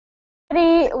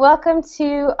Everybody, welcome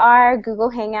to our Google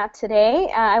Hangout today.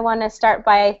 I want to start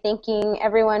by thanking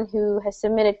everyone who has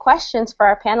submitted questions for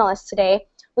our panelists today.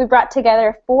 We brought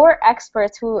together 4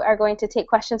 experts who are going to take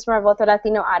questions from our Voto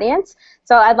Latino audience,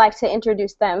 so I'd like to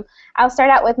introduce them. I'll start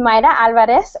out with Mayra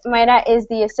Alvarez. Mayra is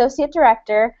the Associate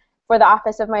Director for the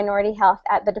Office of Minority Health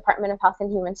at the Department of Health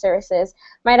and Human Services.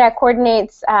 Mayra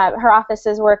coordinates her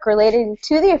office's work related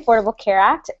to the Affordable Care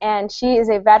Act, and she is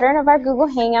a veteran of our Google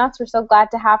Hangouts. We're so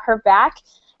glad to have her back.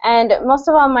 And most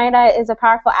of all, Mayra is a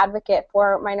powerful advocate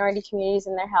for minority communities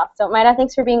and their health. So Mayra,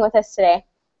 thanks for being with us today.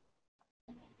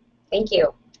 Thank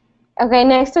you. Okay,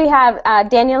 next we have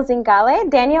Daniel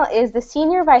Zingale. Daniel is the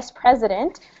Senior Vice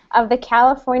President of the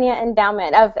California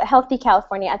Endowment, of Healthy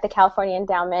California at the California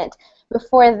Endowment.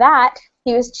 Before that,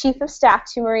 he was Chief of Staff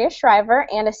to Maria Shriver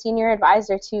and a Senior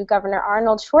Advisor to Governor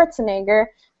Arnold Schwarzenegger,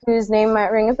 whose name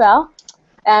might ring a bell.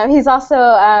 He's also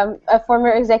a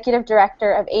former Executive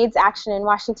Director of AIDS Action in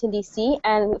Washington, D.C.,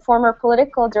 and former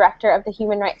Political Director of the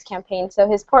Human Rights Campaign, so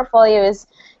his portfolio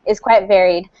is quite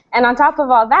varied. And on top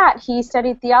of all that, he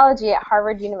studied theology at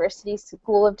Harvard University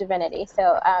School of Divinity.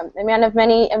 So a man of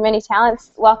many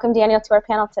talents. Welcome, Daniel, to our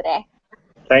panel today.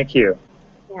 Thank you.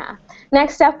 Yeah.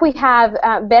 Next up, we have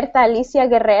Bertha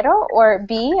Guerrero, or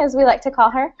B, as we like to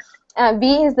call her.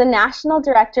 B is the National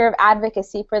Director of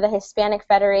Advocacy for the Hispanic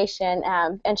Federation,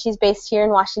 and she's based here in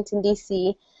Washington,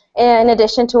 D.C. In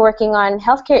addition to working on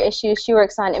healthcare issues, she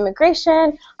works on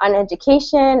immigration, on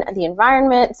education, the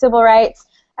environment, civil rights,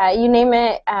 you name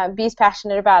it, B's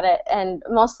passionate about it. And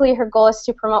mostly her goal is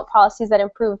to promote policies that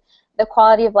improve the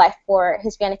quality of life for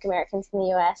Hispanic Americans in the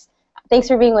U.S. Thanks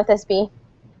for being with us, B.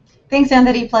 Thanks,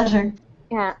 Yándary. Pleasure.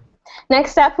 Yeah.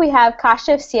 Next up, we have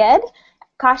Kashif Syed.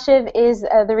 Kashif is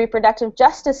the Reproductive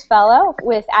Justice Fellow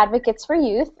with Advocates for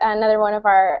Youth, another one of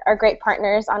our great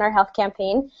partners on our health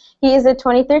campaign. He is a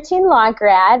 2013 law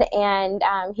grad, and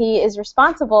he is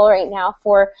responsible right now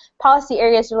for policy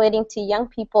areas relating to young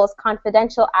people's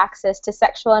confidential access to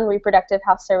sexual and reproductive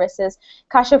health services.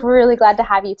 Kashif, we're really glad to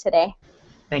have you today.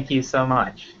 Thank you so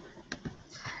much.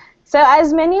 So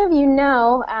as many of you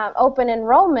know, open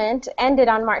enrollment ended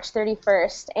on March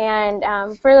 31st,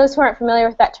 and for those who aren't familiar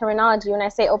with that terminology, when I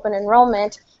say open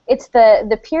enrollment, it's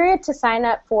the period to sign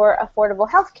up for affordable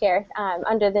health care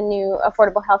under the new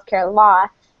Affordable Health Care law.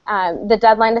 The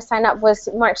deadline to sign up was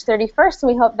March 31st,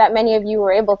 and we hope that many of you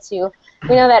were able to.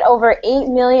 We know that over 8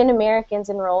 million Americans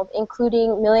enrolled,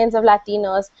 including millions of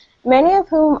Latinos, many of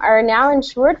whom are now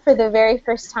insured for the very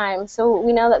first time. So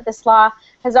we know that this law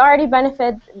has already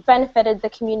benefited the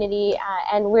community,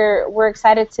 and we're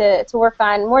excited to work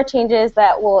on more changes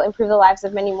that will improve the lives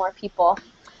of many more people.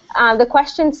 The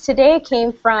questions today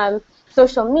came from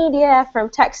social media, from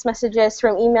text messages,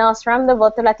 from emails, from the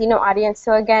Voto Latino audience.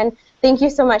 So again, thank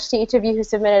you so much to each of you who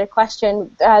submitted a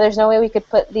question. There's no way we could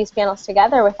put these panels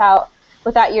together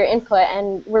without your input,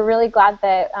 and we're really glad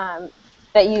that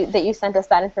that you sent us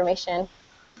that information.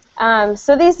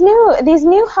 So these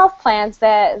new health plans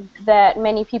that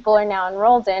many people are now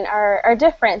enrolled in are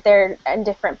different. They're in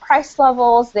different price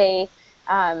levels. They're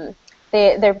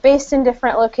based in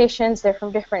different locations. They're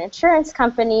from different insurance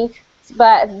companies.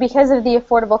 But because of the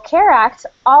Affordable Care Act,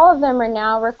 all of them are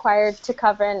now required to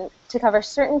cover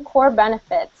certain core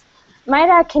benefits.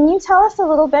 Mayra, can you tell us a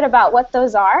little bit about what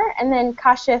those are? And then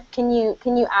Kashif, can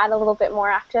you add a little bit more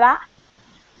after that?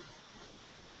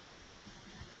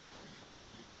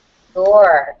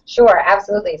 Sure,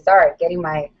 absolutely. Sorry, getting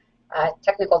my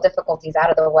technical difficulties out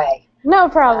of the way. No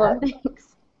problem. Thanks.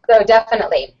 So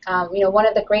definitely, one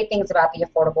of the great things about the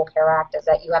Affordable Care Act is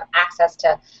that you have access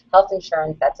to health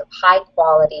insurance that's of high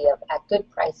quality, at good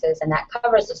prices, and that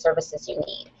covers the services you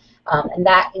need. And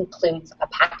that includes a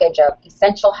package of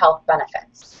essential health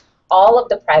benefits. All of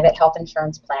the private health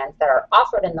insurance plans that are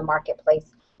offered in the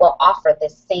marketplace will offer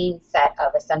this same set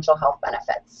of essential health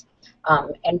benefits.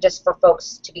 And just for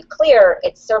folks to be clear,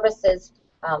 it's services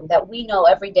that we know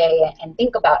every day and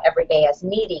think about every day as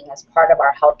needing as part of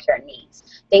our healthcare needs.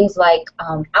 Things like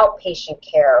outpatient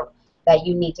care that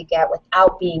you need to get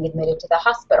without being admitted to the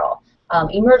hospital,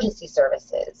 emergency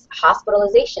services,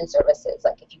 hospitalization services,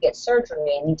 like if you get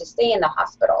surgery and need to stay in the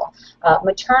hospital,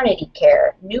 maternity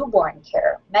care, newborn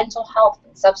care, mental health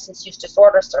and substance use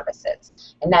disorder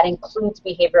services, and that includes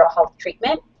behavioral health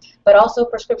treatment, but also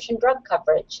prescription drug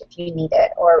coverage if you need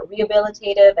it, or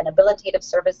rehabilitative and habilitative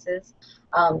services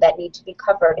that need to be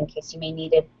covered in case you may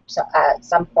need it at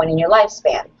some point in your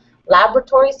lifespan.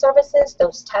 Laboratory services,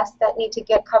 those tests that need to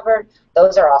get covered,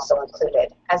 those are also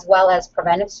included, as well as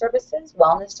preventive services,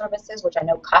 wellness services, which I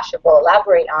know Kashif will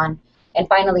elaborate on, and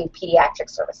finally pediatric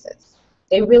services.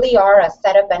 They really are a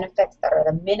set of benefits that are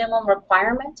the minimum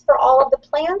requirements for all of the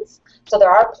plans. So there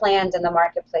are plans in the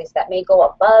marketplace that may go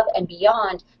above and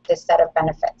beyond this set of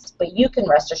benefits. But you can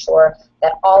rest assured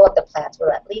that all of the plans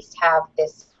will at least have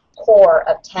this core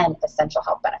of 10 essential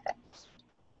health benefits.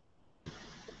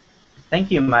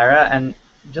 Thank you, Mayra. And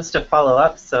just to follow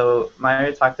up, so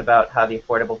Mayra talked about how the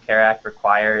Affordable Care Act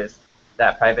requires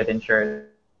that private insurers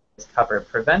cover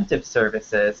preventive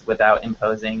services without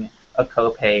imposing a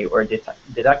copay or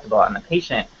deductible on the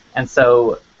patient. And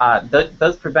so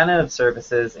those preventative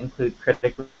services include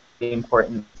critically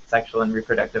important sexual and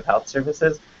reproductive health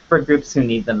services for groups who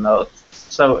need them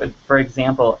most. So, for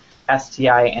example,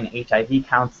 STI and HIV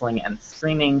counseling and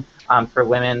screening for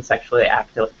women, sexually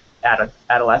active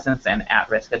adolescents, and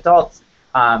at-risk adults,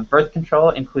 birth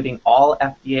control, including all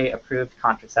FDA-approved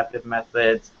contraceptive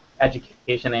methods,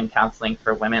 education and counseling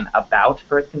for women about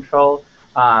birth control,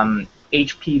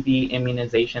 HPV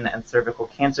immunization and cervical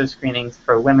cancer screenings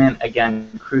for women, again,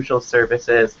 crucial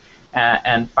services.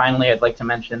 And finally, I'd like to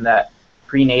mention that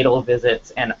prenatal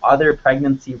visits and other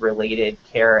pregnancy-related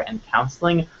care and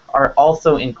counseling are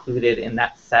also included in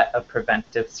that set of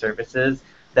preventive services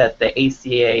that the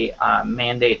ACA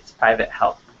mandates private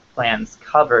health plans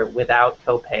cover without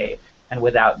copay and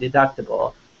without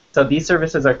deductible. So these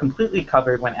services are completely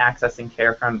covered when accessing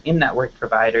care from in-network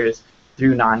providers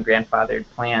through non-grandfathered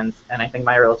plans. And I think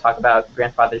Mayra will talk about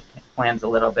grandfathered plans a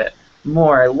little bit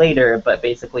more later, but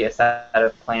basically a set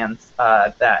of plans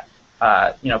that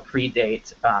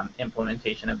predate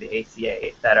implementation of the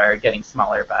ACA that are getting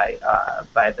smaller by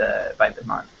the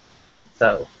month.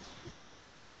 So.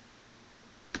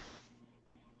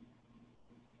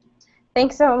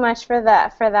 Thanks so much for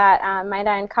that,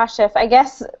 Mayra and Kashif. I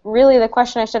guess really the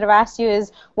question I should have asked you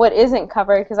is what isn't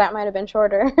covered, because that might have been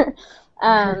shorter.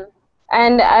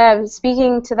 And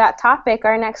speaking to that topic,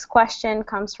 our next question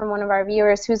comes from one of our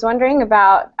viewers who's wondering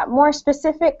about more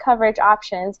specific coverage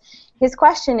options. His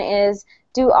question is,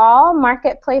 do all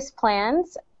marketplace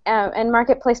plans, and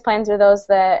marketplace plans are those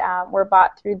that were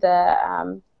bought through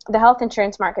the health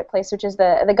insurance marketplace, which is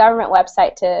the government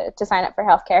website to sign up for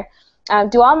healthcare.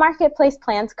 Do all marketplace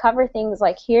plans cover things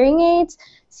like hearing aids,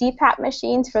 CPAP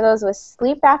machines for those with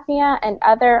sleep apnea, and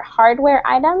other hardware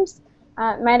items?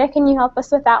 Mayra, can you help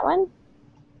us with that one?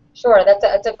 Sure,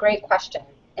 that's a great question.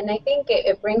 And I think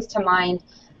it brings to mind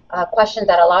questions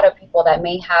that a lot of people that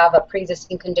may have a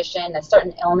pre-existing condition, a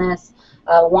certain illness,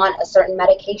 want a certain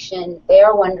medication. They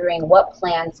are wondering what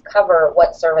plans cover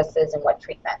what services and what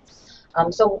treatments.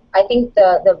 So I think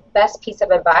the best piece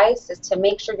of advice is to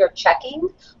make sure you're checking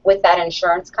with that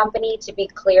insurance company to be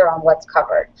clear on what's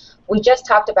covered. We just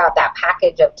talked about that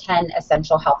package of 10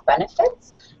 essential health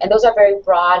benefits, and those are very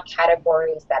broad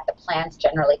categories that the plans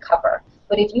generally cover.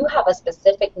 But if you have a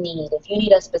specific need, if you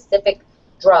need a specific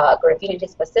drug, or if you need a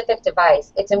specific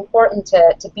device, it's important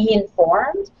to be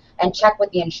informed and check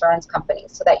with the insurance company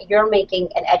so that you're making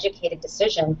an educated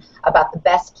decision about the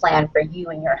best plan for you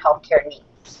and your healthcare needs.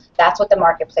 That's what the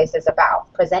marketplace is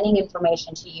about, presenting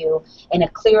information to you in a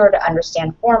clearer to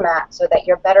understand format so that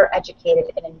you're better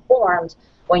educated and informed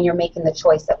when you're making the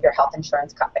choice of your health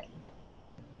insurance company.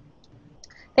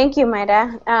 Thank you,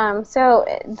 Mayra. So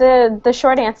the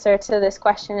short answer to this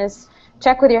question is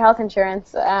check with your health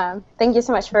insurance. Thank you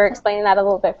so much for explaining that a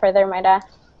little bit further, Mayra.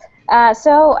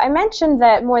 So I mentioned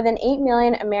that more than 8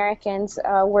 million Americans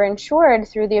were insured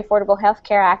through the Affordable Health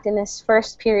Care Act in this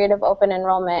first period of open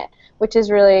enrollment, which is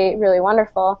really, really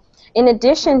wonderful. In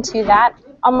addition to that,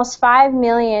 almost 5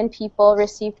 million people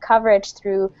received coverage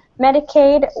through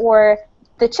Medicaid or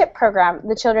the CHIP program,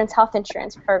 the Children's Health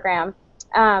Insurance Program.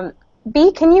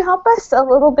 B, can you help us a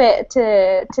little bit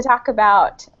to talk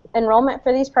about enrollment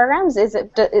for these programs?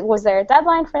 Was there a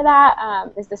deadline for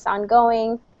that? Is this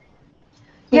ongoing?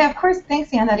 Yeah, of course.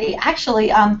 Thanks, Yándary.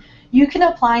 Actually, you can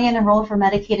apply and enroll for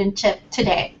Medicaid and CHIP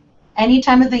today. Any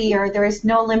time of the year. There is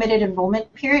no limited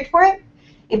enrollment period for it.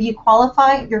 If you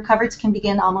qualify, your coverage can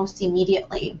begin almost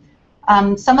immediately.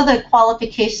 Some of the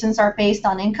qualifications are based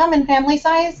on income and family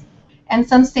size, and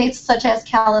some states, such as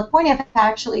California, have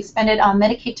actually expanded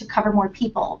Medicaid to cover more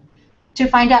people. To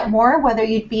find out more whether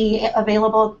you'd be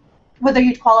available, whether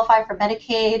you'd qualify for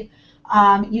Medicaid,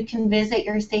 you can visit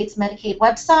your state's Medicaid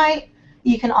website.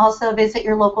 You can also visit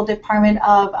your local Department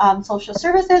of Social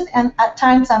Services, and at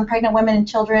times pregnant women and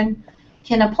children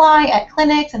can apply at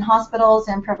clinics and hospitals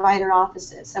and provider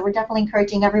offices. So we're definitely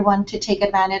encouraging everyone to take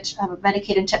advantage of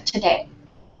Medicaid and CHIP today.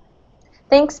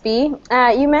 Thanks, B.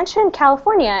 You mentioned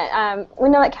California. We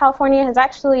know that California has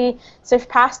actually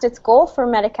surpassed its goal for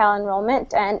Medi-Cal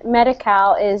enrollment, and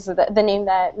Medi-Cal is the name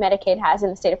that Medicaid has in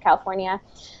the state of California.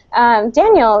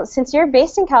 Daniel, since you're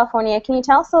based in California, can you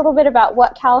tell us a little bit about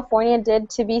what California did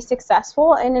to be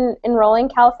successful in enrolling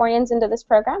Californians into this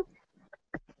program?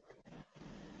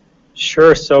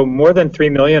 Sure. So more than 3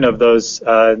 million of those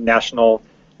national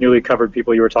newly covered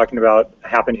people you were talking about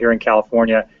happened here in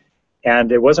California.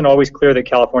 And it wasn't always clear that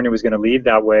California was going to lead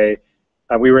that way.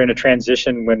 We were in a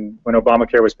transition when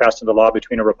Obamacare was passed into law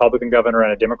between a Republican governor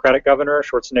and a Democratic governor.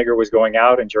 Schwarzenegger was going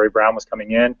out and Jerry Brown was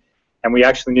coming in. And we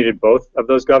actually needed both of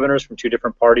those governors from two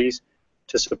different parties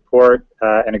to support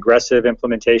an aggressive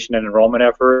implementation and enrollment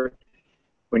effort.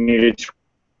 We needed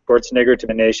Schwarzenegger to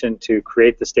the nation to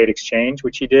create the state exchange,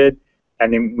 which he did.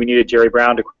 And then we needed Jerry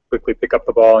Brown to quickly pick up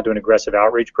the ball and do an aggressive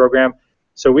outreach program.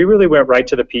 So we really went right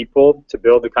to the people to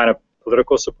build the kind of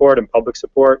political support and public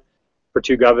support for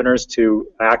two governors to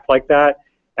act like that.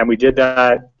 And we did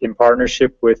that in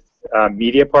partnership with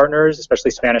media partners,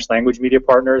 especially Spanish language media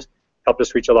partners, helped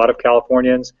us reach a lot of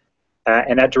Californians.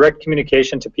 And that direct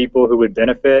communication to people who would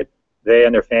benefit, they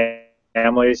and their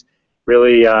families,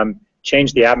 really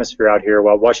changed the atmosphere out here.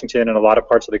 While Washington and a lot of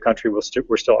parts of the country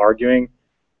were still arguing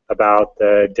about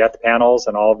the death panels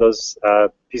and all of those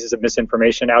pieces of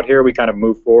misinformation, out here we kind of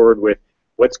moved forward with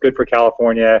what's good for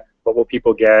California, what will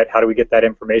people get, how do we get that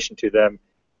information to them,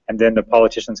 and then the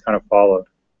politicians kind of followed.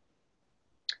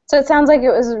 So it sounds like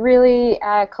it was really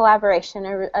a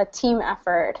collaboration, a team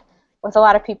effort with a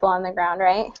lot of people on the ground,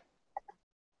 right?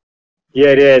 Yeah,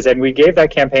 it is, and we gave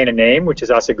that campaign a name, which is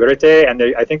Asegúrate, and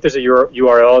I think there's a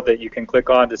URL that you can click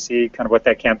on to see kind of what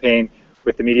that campaign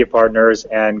with the media partners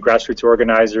and grassroots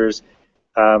organizers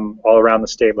all around the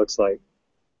state looks like.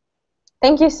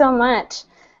 Thank you so much.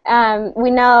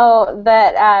 We know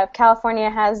that California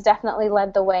has definitely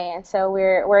led the way, and so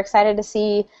we're excited to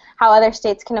see how other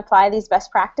states can apply these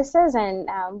best practices, and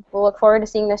we'll look forward to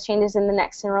seeing those changes in the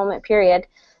next enrollment period.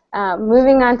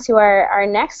 Moving on to our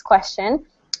next question,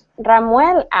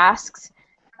 Ramuel asks,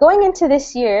 going into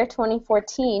this year,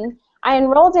 2014, I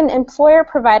enrolled in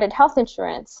employer-provided health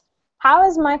insurance. How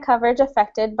is my coverage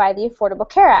affected by the Affordable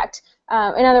Care Act?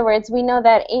 In other words, we know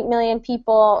that 8 million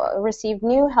people received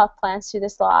new health plans through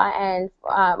this law, and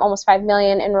almost 5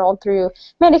 million enrolled through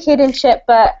Medicaid and CHIP,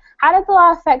 but how did the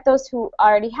law affect those who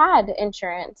already had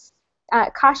insurance?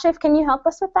 Kashif, can you help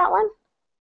us with that one?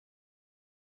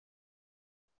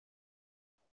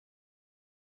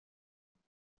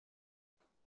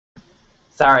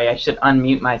 Sorry, I should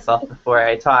unmute myself before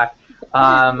I talk.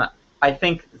 I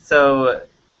think, so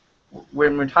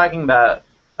when we're talking about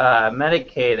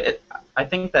Medicaid, I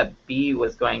think that B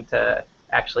was going to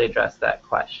actually address that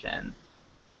question,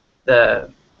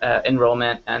 the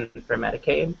enrollment and for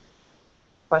Medicaid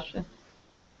question.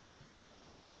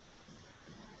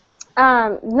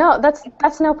 No,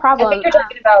 that's no problem. I think you're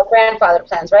talking about grandfather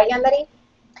plans, right,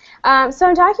 Yándary? So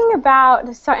I'm talking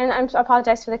about, sorry, and I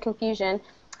apologize for the confusion.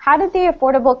 How did the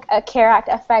Affordable Care Act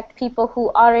affect people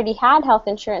who already had health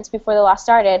insurance before the law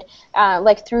started,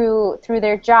 like through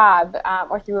their job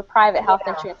or through a private health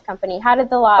insurance company? How did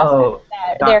the law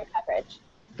affect their coverage?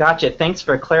 Gotcha. Thanks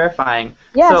for clarifying.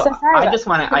 Yeah, so sorry I just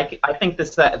want to. I think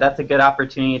that's a good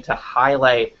opportunity to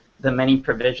highlight the many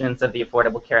provisions of the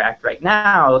Affordable Care Act right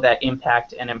now that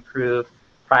impact and improve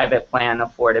private plan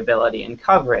affordability and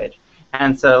coverage.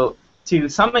 And so, to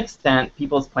some extent,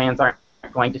 people's plans aren't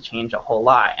going to change a whole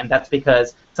lot, and that's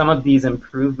because some of these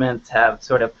improvements have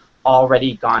sort of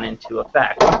already gone into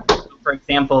effect. For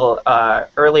example,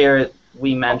 earlier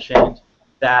we mentioned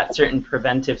that certain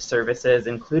preventive services,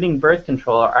 including birth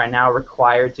control, are now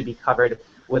required to be covered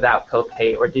without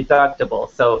copay or deductible.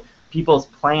 So people's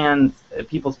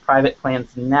private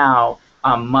plans now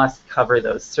must cover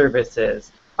those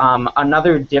services.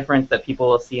 Another difference that people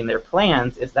will see in their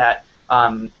plans is that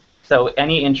so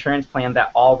any insurance plan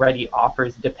that already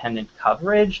offers dependent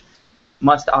coverage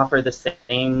must offer the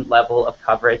same level of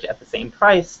coverage at the same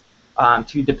price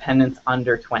to dependents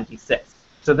under 26.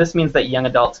 So this means that young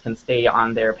adults can stay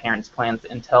on their parents' plans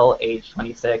until age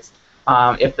 26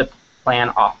 if the plan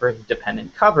offers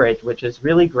dependent coverage, which is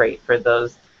really great for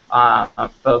those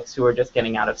folks who are just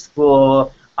getting out of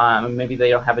school. Maybe they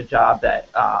don't have a job that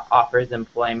offers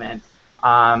employment.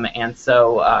 And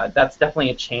so that's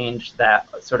definitely a change that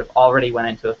sort of already went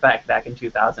into effect back in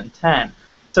 2010.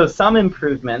 So some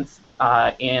improvements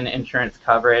in insurance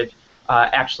coverage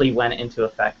actually went into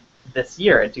effect this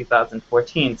year in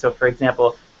 2014. So for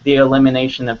example, the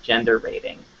elimination of gender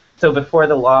rating. So before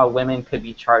the law, women could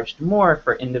be charged more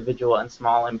for individual and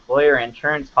small employer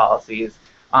insurance policies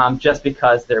just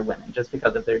because they're women, just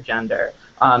because of their gender.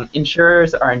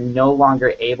 Insurers are no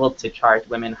longer able to charge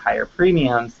women higher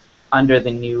premiums under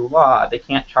the new law. They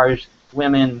can't charge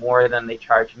women more than they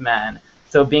charge men.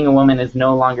 So being a woman is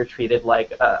no longer treated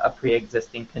like a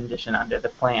pre-existing condition under the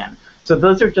plan. So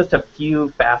those are just a few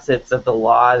facets of the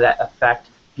law that affect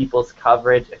people's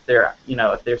coverage. If they're,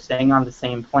 if they're staying on the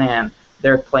same plan,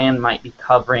 their plan might be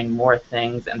covering more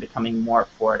things and becoming more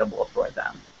affordable for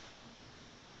them.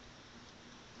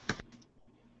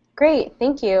 Great,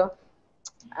 thank you.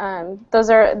 Those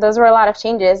were a lot of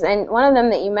changes, and one of them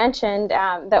that you mentioned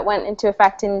that went into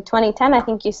effect in 2010, I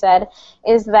think you said,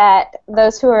 is that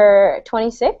those who are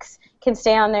 26 can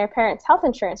stay on their parents' health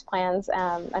insurance plans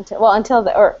until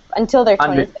they're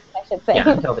 26, I should say. Yeah,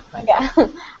 until they're 26. Yeah.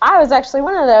 I was actually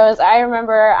one of those. I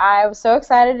remember I was so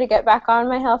excited to get back on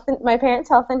my parents'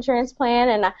 health insurance plan,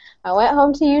 and I went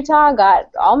home to Utah, got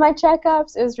all my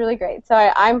checkups. It was really great. So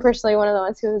I'm personally one of the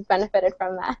ones who's benefited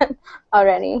from that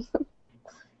already.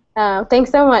 Thanks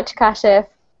so much, Kashif.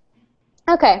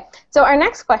 Okay, so our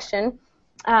next question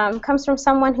comes from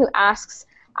someone who asks,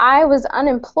 I was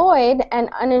unemployed and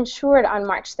uninsured on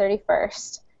March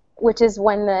 31st, which is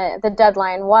when the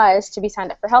deadline was to be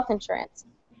signed up for health insurance.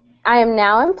 I am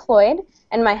now employed,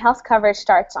 and my health coverage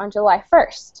starts on July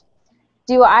 1st.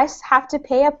 Do I have to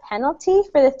pay a penalty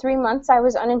for the 3 months I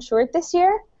was uninsured this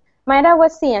year? Mayra,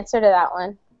 what's the answer to that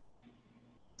one?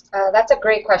 That's a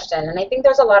great question, and I think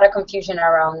there's a lot of confusion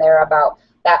around there about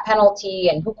that penalty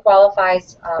and who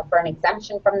qualifies for an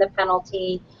exemption from the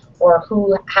penalty, or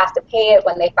who has to pay it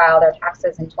when they file their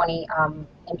taxes in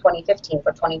 2015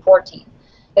 for 2014.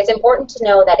 It's important to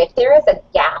know that if there is a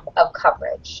gap of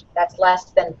coverage that's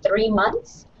less than 3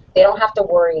 months, they don't have to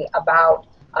worry about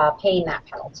paying that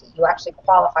penalty. You actually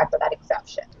qualify for that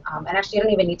exemption. And actually, you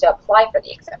don't even need to apply for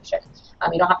the exemption.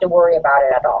 You don't have to worry about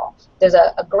it at all. There's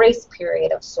a grace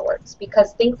period of sorts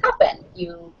because things happen.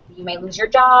 You may lose your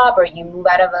job, or you move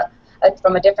out of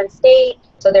from a different state.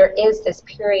 So there is this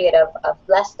period of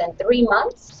less than 3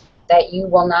 months that you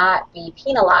will not be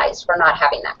penalized for not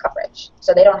having that coverage.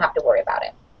 So they don't have to worry about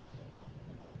it.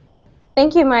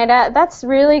 Thank you, Mayra. That's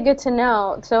really good to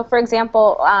know. So, for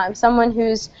example, someone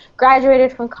who's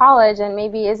graduated from college and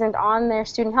maybe isn't on their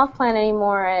student health plan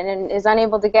anymore and is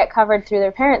unable to get covered through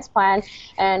their parents' plan,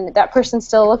 and that person's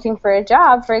still looking for a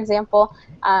job, for example,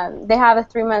 they have a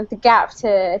 3-month gap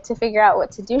to figure out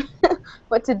what to do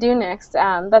what to do next.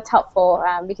 That's helpful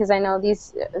because I know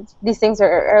these things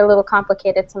are a little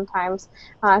complicated sometimes.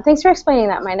 Thanks for explaining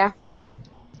that, Mayra.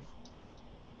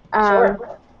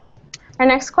 Sure. Our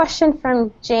next question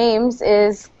from James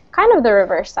is kind of the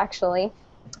reverse, actually.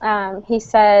 He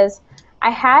says, I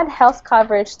had health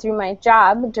coverage through my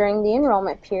job during the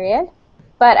enrollment period,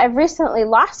 but I've recently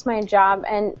lost my job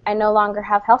and I no longer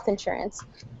have health insurance.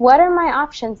 What are my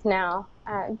options now?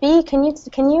 B, can you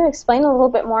explain a little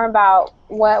bit more about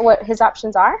what his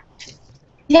options are?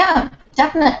 Yeah,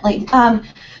 definitely.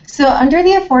 So under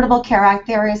the Affordable Care Act,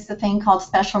 there is the thing called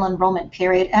special enrollment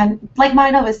period. And like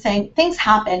Mayra was saying, things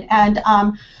happen. And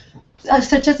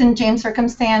such as in James'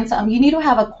 circumstance, you need to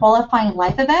have a qualifying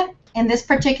life event. In this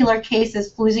particular case,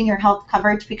 is losing your health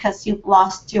coverage because you've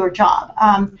lost your job.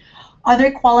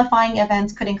 Other qualifying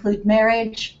events could include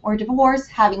marriage or divorce,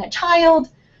 having a child,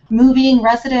 moving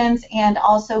residence, and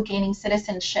also gaining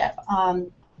citizenship.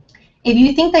 If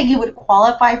you think that you would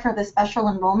qualify for the special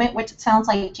enrollment, which it sounds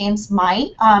like James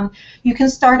might, you can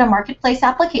start a marketplace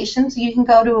application. So you can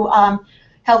go to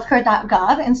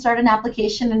healthcare.gov and start an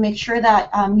application and make sure that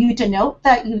you denote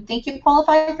that you think you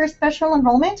qualify for special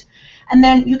enrollment. And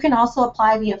then you can also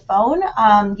apply via phone.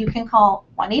 You can call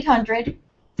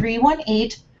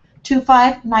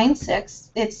 1-800-318-2596.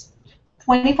 It's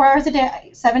 24 hours a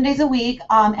day, 7 days a week,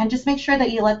 and just make sure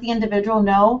that you let the individual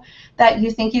know that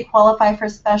you think you qualify for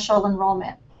special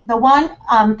enrollment. The one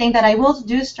thing that I will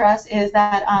do stress is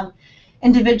that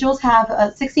individuals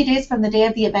have 60 days from the day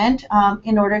of the event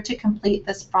in order to complete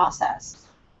this process.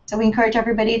 So we encourage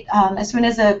everybody, as soon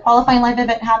as a qualifying live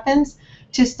event happens,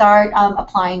 to start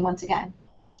applying once again.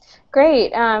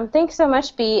 Great. Thanks so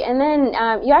much, B. And then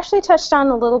you actually touched on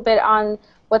a little bit on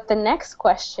what the next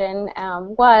question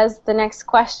was. The next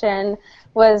question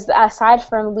was, aside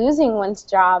from losing one's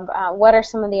job, what are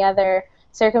some of the other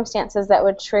circumstances that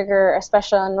would trigger a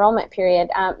special enrollment period?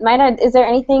 Mayra, is there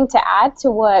anything to add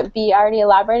to what B already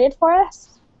elaborated for us?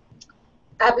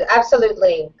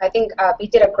 Absolutely. I think B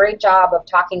did a great job of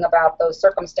talking about those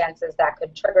circumstances that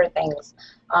could trigger things.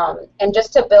 And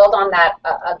just to build on that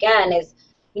again is,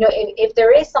 if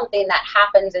there is something that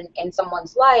happens in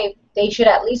someone's life, they should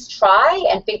at least try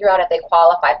and figure out if they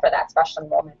qualify for that special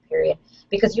enrollment period.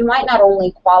 Because you might not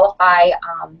only qualify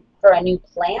for a new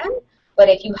plan, But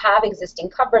if you have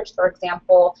existing coverage, for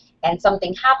example, and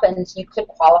something happens, you could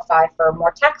qualify for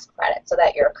more tax credit so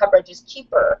that your coverage is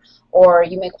cheaper, or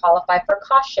you may qualify for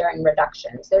cost-sharing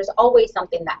reductions. There's always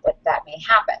something that may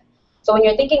happen. So when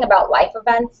you're thinking about life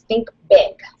events, think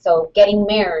big. So getting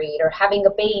married, or having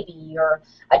a baby, or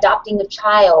adopting a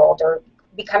child, or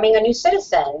becoming a new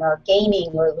citizen, or gaining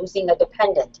or losing a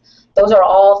dependent. Those are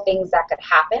all things that could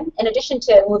happen, in addition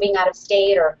to moving out of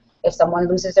state, or if someone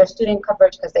loses their student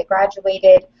coverage because they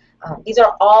graduated. These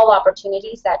are all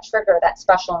opportunities that trigger that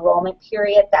special enrollment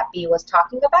period that B was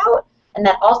talking about, and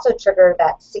that also trigger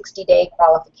that 60-day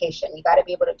qualification. You got to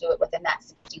be able to do it within that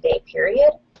 60-day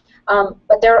period.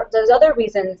 But there's other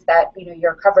reasons that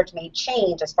your coverage may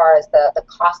change as far as the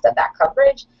cost of that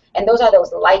coverage, and those are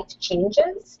those life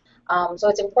changes. So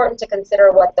it's important to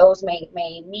consider what those may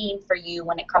mean for you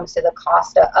when it comes to the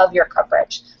cost of your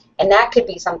coverage. And that could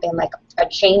be something like a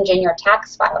change in your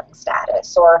tax filing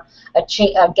status, or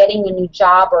getting a new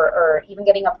job, or even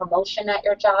getting a promotion at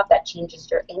your job that changes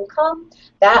your income.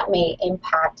 That may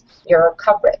impact your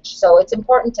coverage. So it's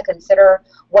important to consider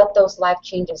what those life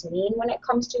changes mean when it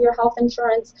comes to your health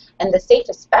insurance. And the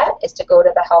safest bet is to go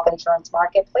to the health insurance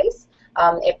marketplace,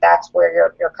 if that's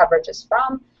where your coverage is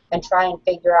from, and try and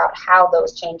figure out how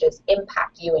those changes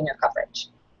impact you and your coverage.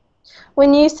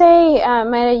 When you say,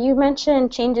 Mayra, you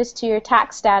mentioned changes to your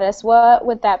tax status. What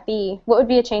would that be? What would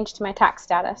be a change to my tax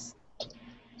status?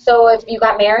 So if you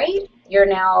got married, you're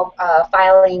now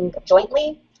filing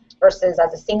jointly versus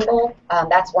as a single.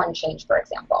 That's one change, for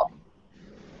example.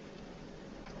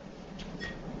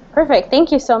 Perfect.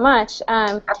 Thank you so much.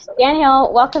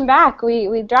 Daniel, welcome back.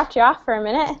 We dropped you off for a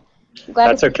minute.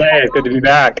 That's okay. It's good to be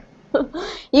back.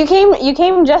 You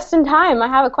came just in time. I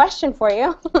have a question for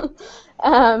you.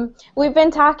 We've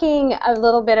been talking a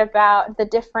little bit about the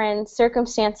different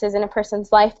circumstances in a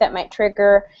person's life that might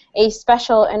trigger a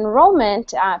special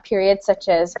enrollment period, such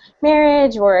as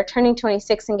marriage, or turning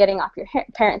 26 and getting off your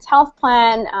parents' health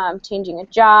plan, changing a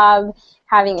job,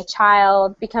 having a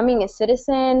child, becoming a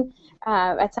citizen,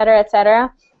 et cetera, et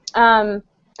cetera.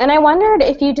 And I wondered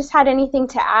if you just had anything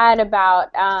to add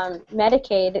about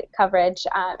Medicaid coverage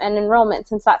and enrollment,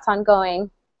 since that's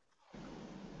ongoing.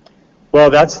 Well,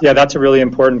 that's a really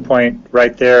important point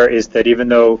right there, is that even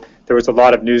though there was a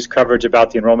lot of news coverage about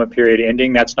the enrollment period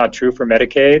ending, that's not true for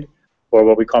Medicaid, or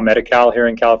what we call Medi-Cal here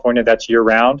in California. That's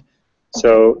year-round.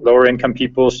 So lower income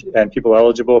people and people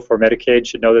eligible for Medicaid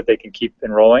should know that they can keep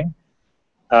enrolling.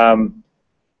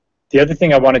 The other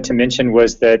thing I wanted to mention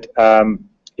was that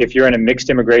if you're in a mixed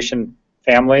immigration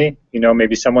family,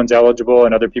 maybe someone's eligible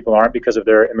and other people aren't because of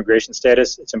their immigration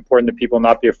status, it's important that people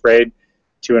not be afraid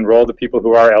to enroll the people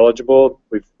who are eligible.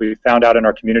 We've found out in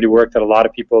our community work that a lot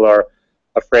of people are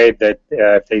afraid that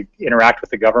if they interact with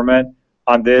the government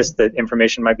on this, that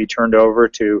information might be turned over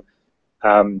to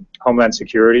Homeland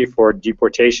Security for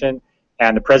deportation.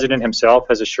 And the president himself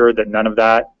has assured that none of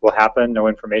that will happen, no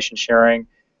information sharing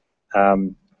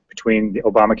between the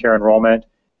Obamacare enrollment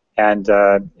and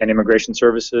immigration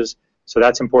services. So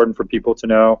that's important for people to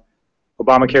know.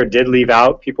 Obamacare did leave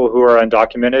out people who are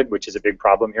undocumented, which is a big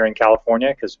problem here in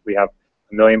California, because we have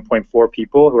 1.4 million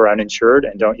people who are uninsured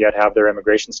and don't yet have their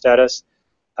immigration status.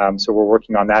 So we're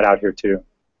working on that out here too.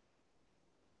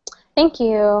 Thank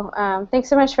you. Thanks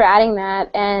so much for adding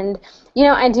that. And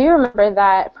I do remember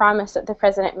that promise that the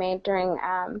president made during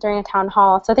a town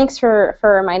hall. So thanks for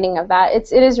reminding of that.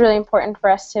 It is really important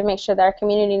for us to make sure that our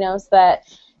community knows that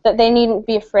they needn't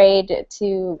be afraid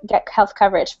to get health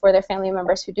coverage for their family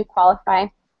members who do qualify.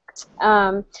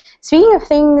 Speaking of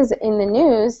things in the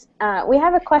news, we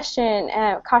have a question.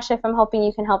 Kashif, I'm hoping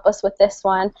you can help us with this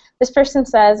one. This person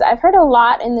says, I've heard a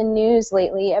lot in the news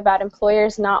lately about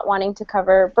employers not wanting to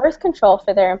cover birth control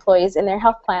for their employees in their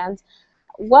health plans.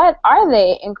 What are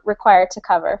they required to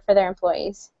cover for their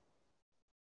employees?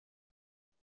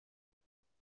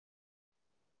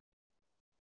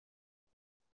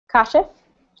 Kashif?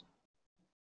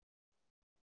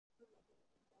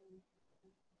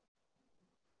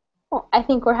 Well, I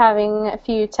think we're having a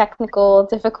few technical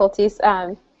difficulties.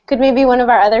 Could maybe one of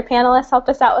our other panelists help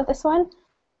us out with this one?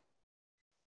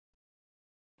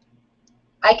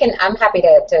 I'm happy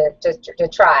to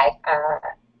try.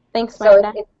 Thanks,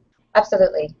 Mayra.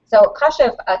 Absolutely. So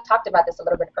Kashif talked about this a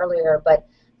little bit earlier, but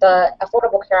the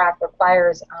Affordable Care Act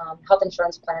requires health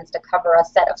insurance plans to cover a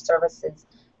set of services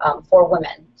for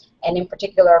women, and in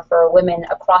particular for women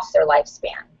across their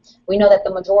lifespan. We know that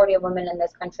the majority of women in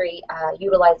this country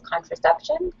utilize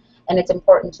contraception, And it's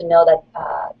important to know that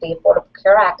the Affordable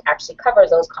Care Act actually covers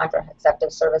those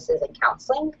contraceptive services and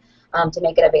counseling to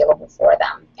make it available for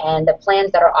them. And the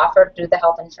plans that are offered through the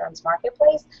health insurance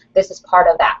marketplace, this is part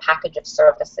of that package of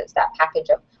services, that package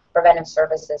of preventive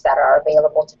services that are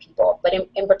available to people. But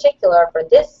in particular, for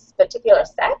this particular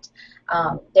set,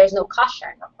 there's no cost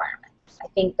sharing requirements. I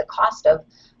think the cost of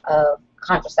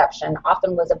contraception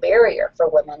often was a barrier for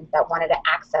women that wanted to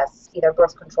access either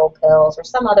birth control pills or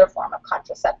some other form of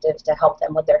contraceptives to help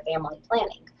them with their family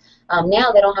planning.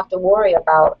 Now they don't have to worry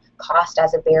about cost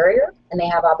as a barrier, and they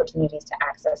have opportunities to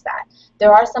access that.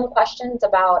 There are some questions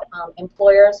about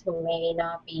employers who may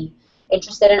not be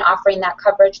interested in offering that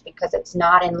coverage because it's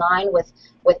not in line with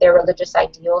their religious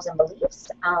ideals and beliefs.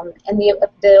 And the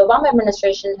Obama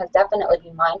administration has definitely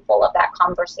been mindful of that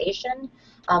conversation.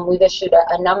 We've issued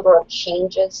a number of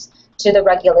changes to the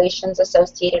regulations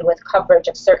associated with coverage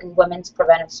of certain women's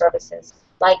preventive services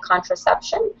like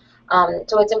contraception.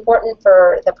 So it's important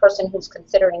for the person who's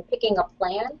considering picking a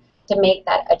plan to make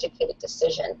that educated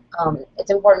decision.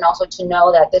 It's important also to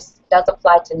know that this does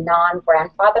apply to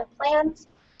non-grandfathered plans.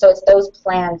 So it's those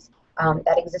plans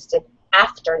that existed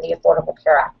after the Affordable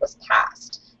Care Act was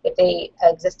passed. If they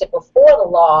existed before the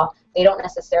law, they don't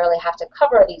necessarily have to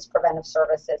cover these preventive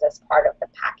services as part of the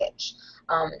package.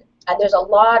 And there's a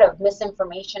lot of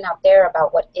misinformation out there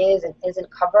about what is and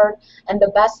isn't covered, and the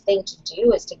best thing to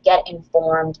do is to get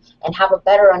informed and have a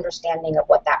better understanding of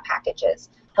what that package is.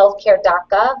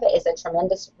 Healthcare.gov is a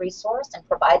tremendous resource and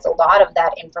provides a lot of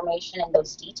that information and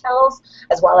those details,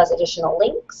 as well as additional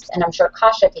links. And I'm sure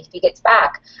Kashif, if he gets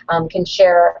back, can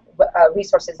share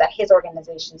resources that his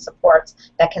organization supports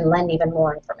that can lend even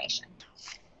more information.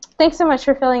 Thanks so much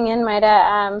for filling in,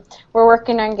 Mayra. We're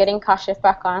working on getting Kashif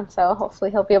back on, so hopefully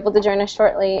he'll be able to join us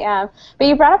shortly. But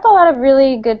you brought up a lot of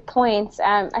really good points.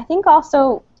 I think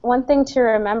also one thing to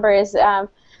remember is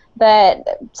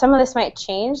that some of this might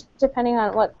change depending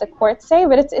on what the courts say,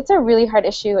 but it's a really hard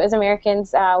issue. As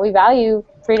Americans, we value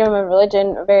freedom of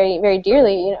religion very, very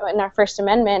dearly, in our First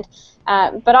Amendment.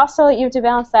 But also you have to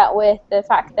balance that with the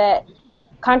fact that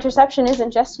contraception isn't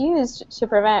just used to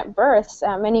prevent births.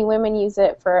 Many women use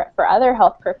it for other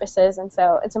health purposes, and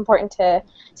so it's important to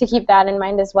keep that in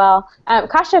mind as well.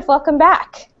 Kashif, welcome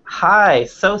back. Hi,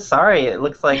 so sorry. It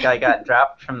looks like I got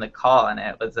dropped from the call, and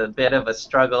it was a bit of a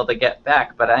struggle to get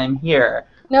back, but I'm here.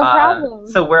 No problem.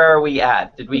 So where are we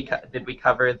at? Did we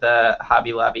cover the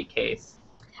Hobby Lobby case?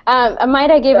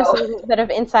 Mayra gave us a little bit of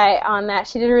insight on that.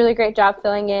 She did a really great job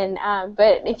filling in.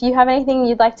 But if you have anything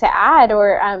you'd like to add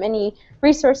or any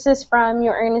resources from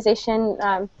your organization,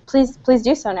 please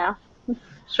do so now.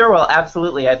 Sure, well,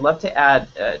 absolutely. I'd love to add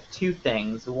two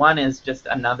things. One is just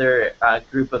another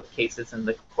group of cases in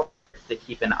the courts to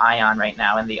keep an eye on right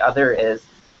now, and the other is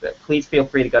please feel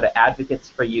free to go to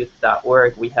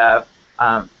advocatesforyouth.org. We have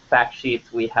fact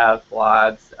sheets, we have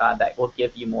blogs that will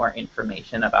give you more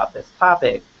information about this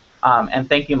topic. And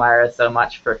thank you, Mayra, so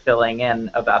much for filling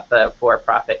in about the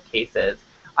for-profit cases.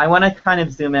 I want to kind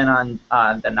of zoom in on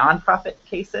the nonprofit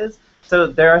cases. So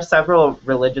there are several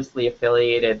religiously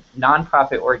affiliated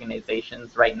nonprofit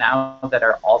organizations right now that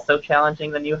are also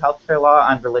challenging the new healthcare law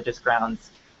on religious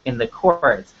grounds in the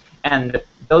courts. And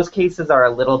those cases are a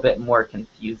little bit more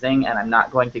confusing, and I'm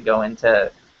not going to go into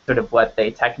sort of what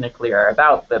they technically are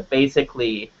about, but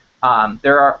basically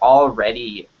there are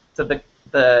already, so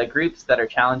the groups that are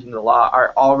challenging the law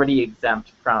are already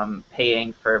exempt from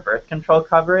paying for birth control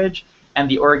coverage, and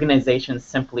the organizations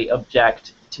simply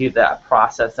object to the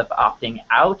process of opting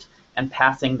out and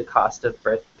passing the cost of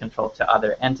birth control to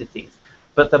other entities.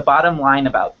 But the bottom line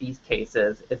about these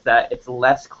cases is that it's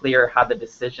less clear how the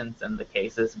decisions in the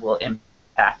cases will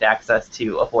impact access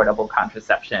to affordable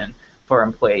contraception for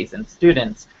employees and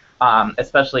students,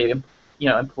 especially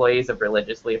employees of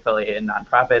religiously affiliated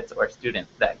nonprofits or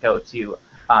students that go to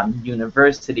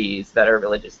universities that are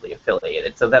religiously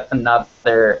affiliated. So that's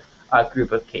another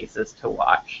group of cases to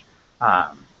watch.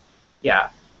 Yeah.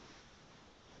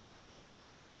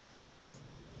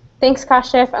 Thanks,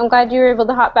 Kashif. I'm glad you were able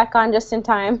to hop back on just in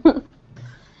time.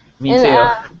 Me too.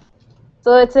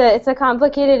 So it's a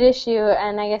complicated issue,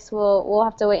 and I guess we'll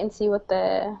have to wait and see what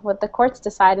the courts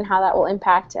decide and how that will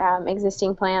impact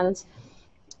existing plans.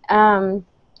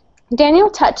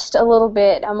 Daniel touched a little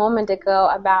bit a moment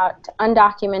ago about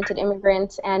undocumented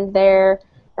immigrants and their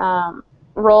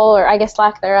role, or I guess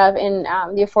lack thereof, in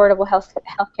the Affordable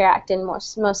Healthcare Act in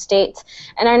most states.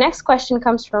 And our next question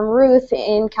comes from Ruth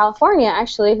in California,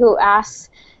 actually, who asks,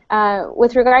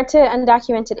 with regard to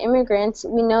undocumented immigrants,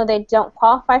 we know they don't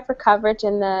qualify for coverage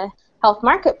in the health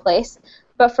marketplace,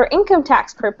 but for income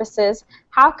tax purposes,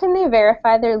 how can they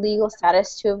verify their legal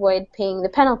status to avoid paying the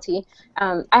penalty?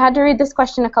 I had to read this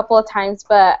question a couple of times,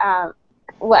 but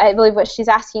what I believe what she's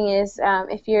asking is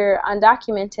if you're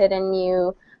undocumented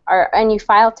and you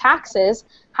file taxes,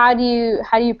 how do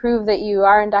you prove that you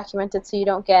are undocumented so you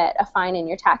don't get a fine in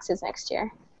your taxes next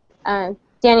year?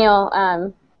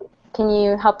 Daniel, can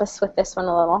you help us with this one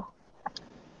a little?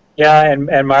 Yeah, and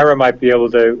Mayra might be able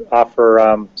to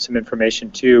offer some information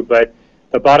too, but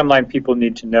the bottom line people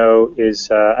need to know is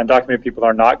undocumented people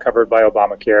are not covered by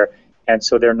Obamacare, and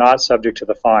so they're not subject to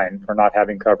the fine for not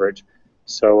having coverage.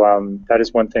 So that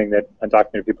is one thing that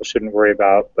undocumented people shouldn't worry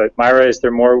about. But Mayra, is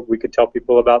there more we could tell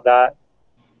people about that?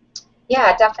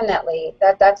 Yeah, definitely.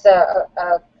 That's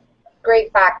a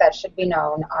great fact that should be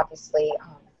known, obviously.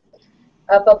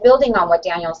 But building on what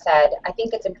Daniel said, I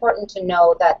think it's important to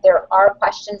know that there are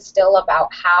questions still about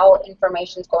how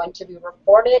information is going to be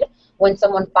reported when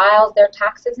someone files their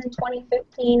taxes in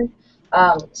 2015.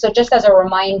 So just as a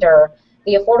reminder,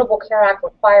 the Affordable Care Act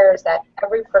requires that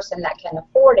every person that can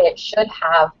afford it should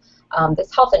have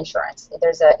this health insurance.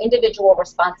 There's an individual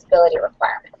responsibility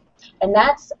requirement. And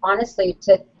that's honestly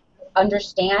to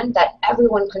understand that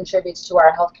everyone contributes to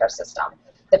our healthcare system.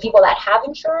 The people that have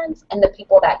insurance and the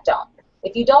people that don't.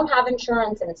 If you don't have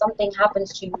insurance and something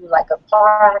happens to you, like a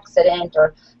car accident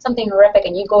or something horrific,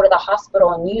 and you go to the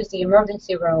hospital and use the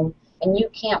emergency room and you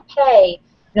can't pay,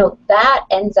 that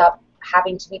ends up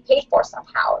having to be paid for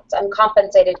somehow. It's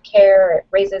uncompensated care, it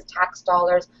raises tax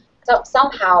dollars. So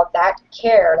somehow that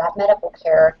care, that medical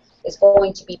care, is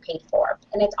going to be paid for.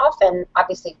 And it's often,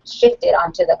 obviously, shifted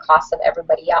onto the cost of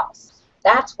everybody else.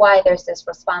 That's why there's this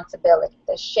responsibility,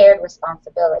 this shared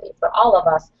responsibility for all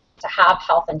of us to have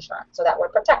health insurance so that we're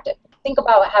protected. Think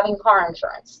about having car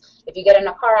insurance. If you get in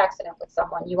a car accident with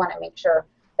someone, you want to make sure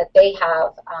that they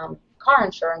have car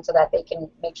insurance so that they can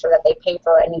make sure that they pay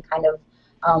for any kind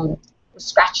of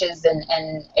scratches and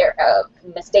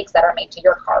mistakes that are made to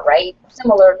your car, right?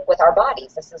 Similar with our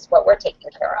bodies. This is what we're taking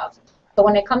care of. So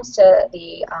when it comes to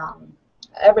the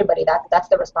everybody, that's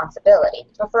the responsibility.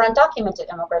 But for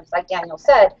undocumented immigrants, like Daniel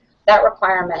said, that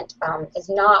requirement is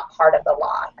not part of the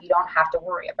law. You don't have to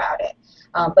worry about it.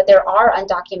 But there are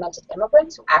undocumented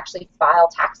immigrants who actually file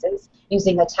taxes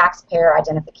using a taxpayer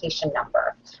identification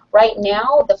number. Right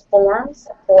now, the forms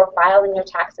for filing your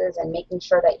taxes and making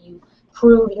sure that you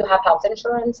prove you have health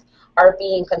insurance are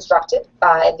being constructed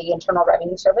by the Internal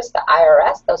Revenue Service, the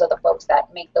IRS. Those are the folks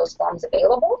that make those forms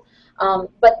available.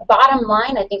 But bottom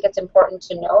line, I think it's important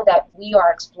to know that we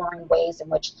are exploring ways in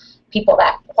which people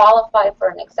that qualify for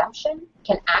an exemption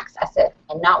can access it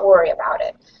and not worry about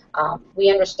it.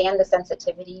 We understand the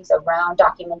sensitivities around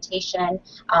documentation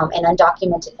and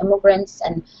undocumented immigrants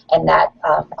and that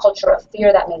culture of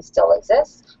fear that may still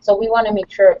exist. So we want to make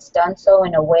sure it's done so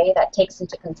in a way that takes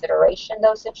into consideration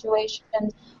those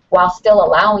situations while still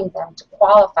allowing them to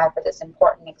qualify for this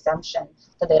important exemption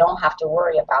so they don't have to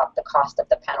worry about the cost of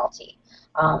the penalty.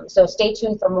 So stay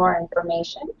tuned for more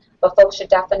information, but folks should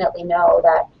definitely know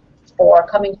that for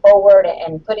coming forward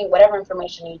and putting whatever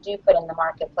information you do put in the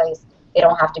marketplace, they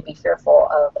don't have to be fearful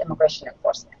of immigration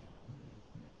enforcement.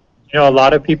 A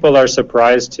lot of people are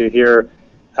surprised to hear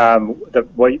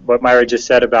what Mayra just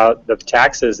said about the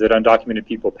taxes that undocumented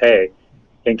people pay.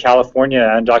 In California,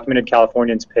 undocumented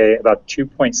Californians pay about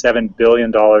 $2.7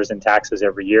 billion in taxes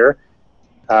every year.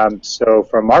 So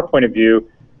from our point of view,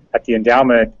 at the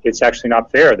endowment, it's actually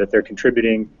not fair that they're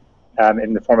contributing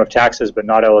in the form of taxes but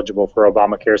not eligible for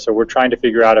Obamacare. So we're trying to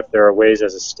figure out if there are ways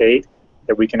as a state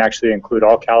that we can actually include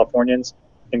all Californians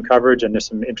in coverage, and there's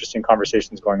some interesting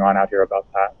conversations going on out here about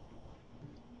that.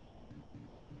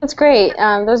 That's great.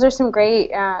 Those are some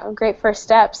great first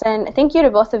steps, and thank you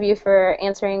to both of you for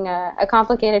answering a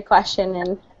complicated question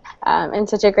in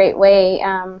such a great way.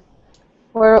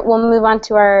 We'll move on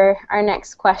to our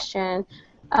next question,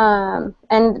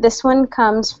 and this one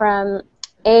comes from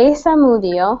A.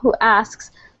 Samudio, who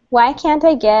asks, why can't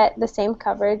I get the same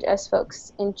coverage as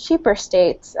folks in cheaper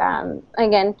states?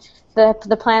 Again,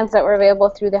 the plans that were available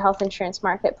through the health insurance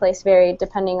marketplace varied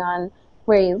depending on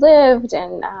where you lived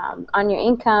and on your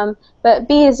income. But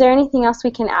B, is there anything else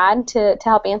we can add to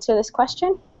help answer this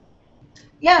question?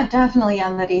 Yeah, definitely,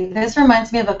 Yándary. This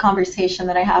reminds me of a conversation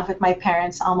that I have with my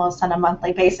parents almost on a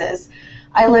monthly basis.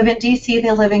 I live in D.C.,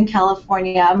 they live in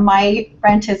California. My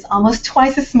rent is almost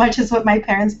twice as much as what my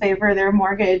parents pay for their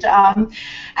mortgage.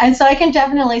 And so I can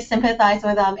definitely sympathize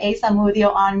with Asa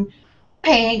Mudio on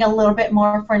paying a little bit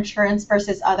more for insurance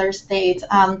versus other states.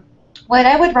 What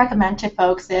I would recommend to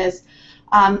folks is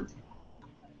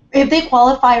if they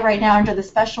qualify right now under the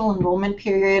special enrollment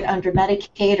period under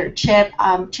Medicaid or CHIP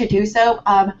to do so,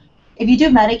 If you do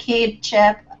Medicaid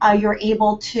CHIP, you're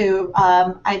able to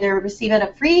either receive it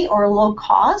at free or low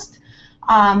cost.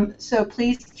 So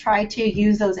please try to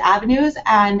use those avenues.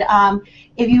 And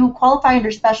if you qualify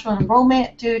under special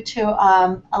enrollment due to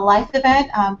a life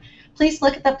event, please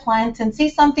look at the plans and see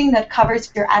something that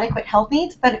covers your adequate health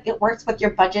needs, but it works with your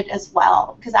budget as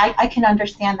well, because I can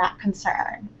understand that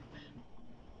concern.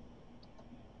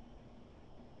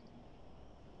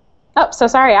 Oh, so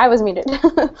sorry, I was muted.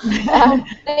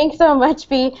 Thanks so much,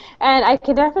 B. And I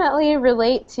can definitely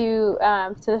relate to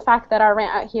the fact that our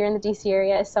rent out here in the DC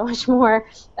area is so much more,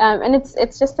 and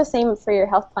it's just the same for your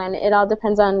health plan. It all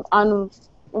depends on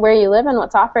where you live and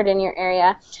what's offered in your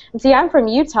area. And see, I'm from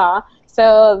Utah,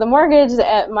 so the mortgage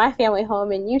at my family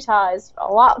home in Utah is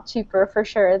a lot cheaper for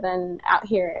sure than out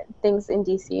here, things in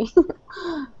DC.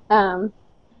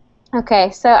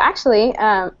 Okay, so actually,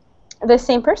 this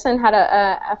same person had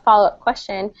a follow-up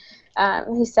question.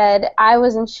 He said, I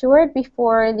was insured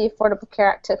before the Affordable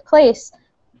Care Act took place.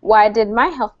 Why did my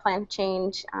health plan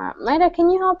change? Mayra, can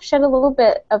you help shed a little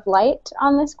bit of light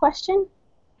on this question?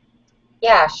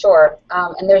 Yeah, sure.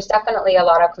 And there's definitely a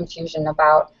lot of confusion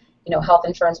about, health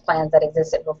insurance plans that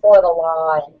existed before the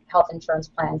law and health insurance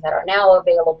plans that are now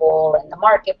available in the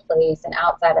marketplace and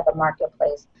outside of the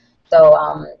marketplace. So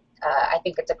I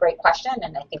think it's a great question,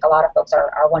 and I think a lot of folks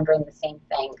are wondering the same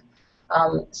thing.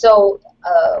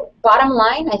 Bottom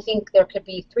line, I think there could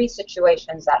be three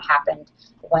situations that happened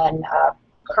when a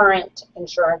current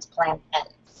insurance plan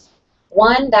ends.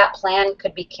 One, that plan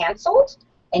could be canceled,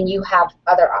 and you have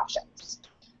other options.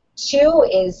 Two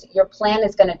is your plan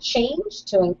is going to change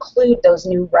to include those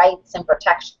new rights and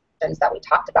protections that we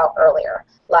talked about earlier,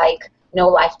 like no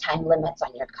lifetime limits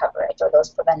on your coverage or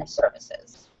those preventive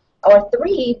services. Or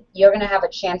three, you're going to have a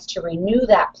chance to renew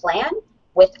that plan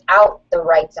without the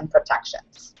rights and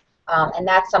protections. And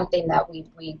that's something that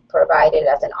we provided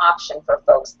as an option for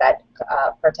folks that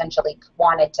potentially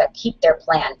wanted to keep their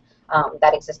plan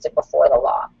that existed before the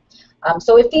law.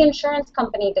 So if the insurance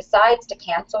company decides to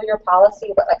cancel your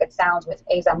policy, but like it sounds with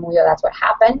Zamuyo, that's what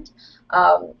happened,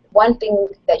 one thing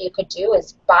that you could do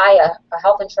is buy a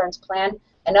health insurance plan,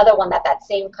 another one that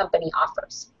same company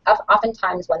offers.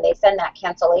 Oftentimes when they send that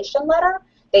cancellation letter,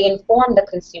 they inform the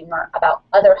consumer about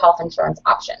other health insurance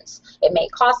options. It may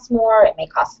cost more, it may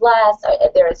cost less,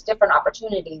 there is different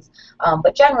opportunities,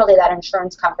 but generally that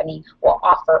insurance company will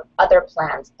offer other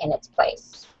plans in its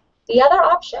place. The other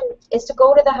option is to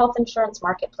go to the health insurance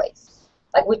marketplace.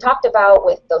 Like we talked about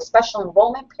with those special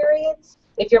enrollment periods,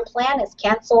 if your plan is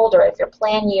canceled or if your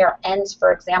plan year ends,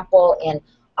 for example, in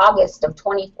August of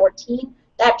 2014,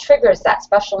 that triggers that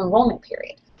special enrollment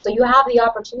period. So you have the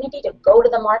opportunity to go to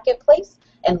the marketplace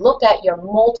and look at your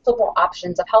multiple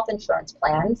options of health insurance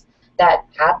plans that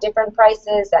have different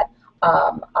prices, that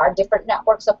are different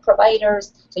networks of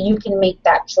providers, so you can make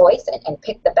that choice and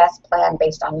pick the best plan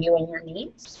based on you and your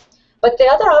needs. But the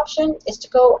other option is to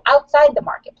go outside the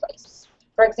marketplace.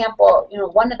 For example,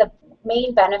 one of the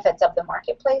main benefits of the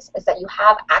marketplace is that you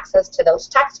have access to those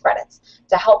tax credits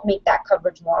to help make that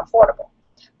coverage more affordable.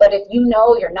 But if you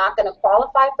know you're not going to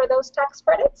qualify for those tax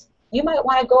credits, you might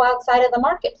want to go outside of the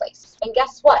marketplace. And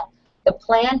guess what? The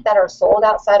plans that are sold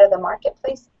outside of the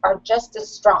marketplace are just as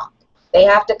strong. They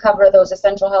have to cover those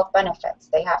essential health benefits.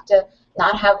 They have to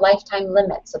not have lifetime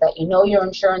limits so that you know your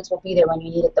insurance will be there when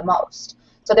you need it the most.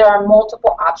 So there are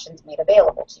multiple options made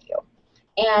available to you.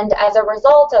 And as a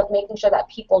result of making sure that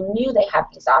people knew they have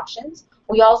these options,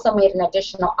 we also made an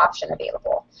additional option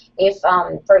available. If,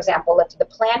 for example, if the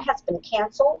plan has been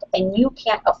canceled and you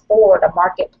can't afford a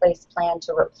marketplace plan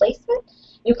to replace it,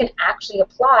 you can actually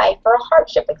apply for a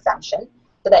hardship exemption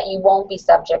so that you won't be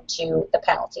subject to the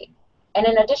penalty. And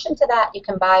in addition to that, you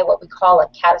can buy what we call a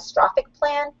catastrophic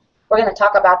plan. We're going to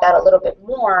talk about that a little bit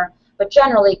more, but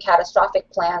generally catastrophic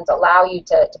plans allow you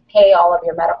to pay all of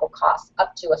your medical costs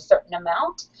up to a certain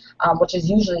amount, which is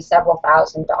usually several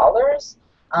 $1,000s,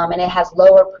 and it has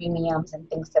lower premiums and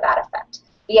things to that effect.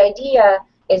 The idea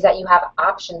is that you have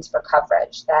options for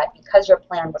coverage, that because your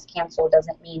plan was canceled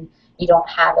doesn't mean you don't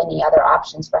have any other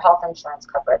options for health insurance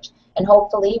coverage. And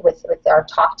hopefully with our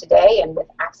talk today and with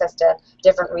access to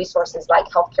different resources like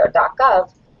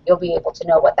healthcare.gov, you'll be able to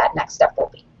know what that next step will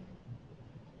be.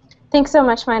 Thanks so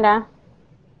much, Mayra.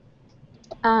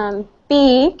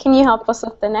 B, can you help us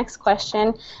with the next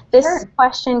question? This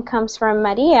question comes from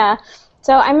Maria.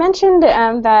 So I mentioned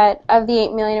that of the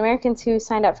 8 million Americans who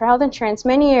signed up for health insurance,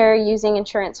 many are using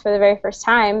insurance for the very first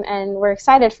time, and we're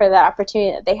excited for the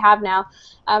opportunity that they have now.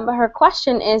 But her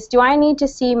question is, do I need to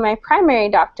see my primary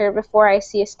doctor before I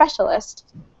see a specialist?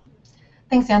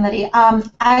 Thanks, Yándary.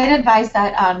 I'd advise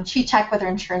that she check with her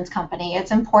insurance company.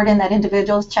 It's important that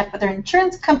individuals check with their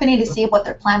insurance company to see what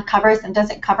their plan covers and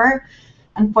doesn't cover.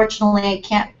 Unfortunately, I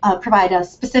can't provide a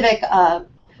specific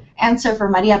answer for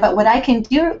Maria, but what I can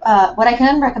do, what I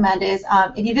can recommend is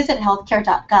if you visit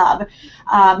healthcare.gov,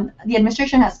 the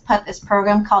administration has put this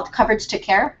program called Coverage to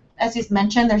Care. As you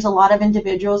mentioned, there's a lot of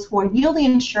individuals who are newly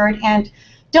insured and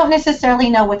don't necessarily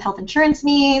know what health insurance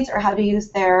means or how to use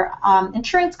their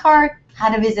insurance card,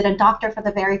 how to visit a doctor for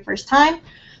the very first time.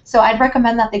 So I'd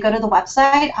recommend that they go to the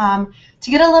website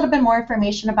to get a little bit more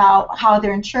information about how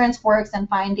their insurance works and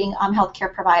finding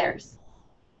healthcare providers.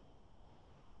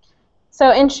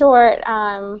 So in short,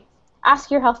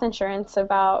 ask your health insurance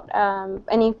about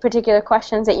any particular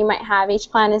questions that you might have. Each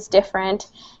plan is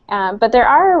different, but there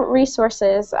are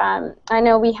resources. I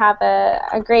know we have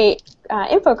a great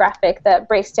infographic that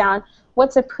breaks down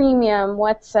what's a premium,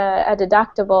 what's a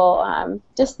deductible.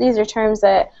 Just these are terms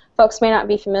that folks may not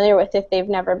be familiar with if they've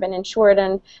never been insured,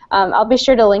 and I'll be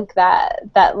sure to link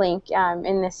that link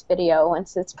in this video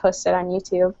once it's posted on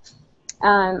YouTube.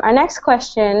 Our next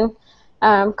question,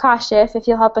 Kashif, if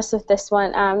you'll help us with this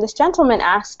one. This gentleman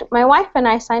asked, my wife and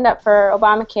I signed up for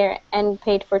Obamacare and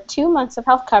paid for 2 months of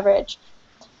health coverage.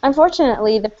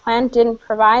 Unfortunately, the plan didn't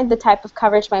provide the type of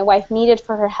coverage my wife needed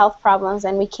for her health problems,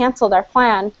 and we canceled our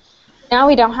plan. Now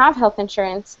we don't have health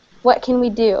insurance. What can we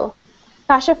do?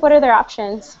 Kashif, what are their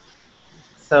options?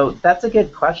 So that's a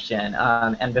good question.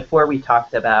 And before we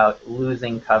talked about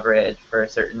losing coverage for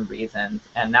certain reasons,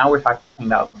 and now we're talking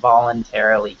about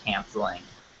voluntarily canceling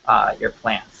your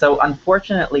plan. So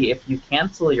unfortunately, if you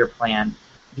cancel your plan,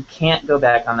 you can't go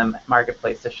back on the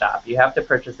marketplace to shop. You have to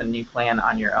purchase a new plan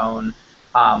on your own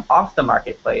off the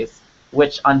marketplace,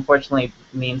 which unfortunately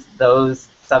means those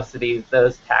subsidies,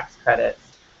 those tax credits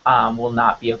will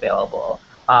not be available.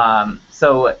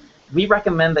 So we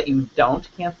recommend that you don't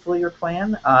cancel your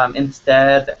plan.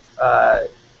 Instead,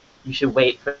 you should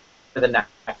wait for the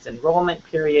next enrollment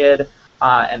period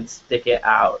and stick it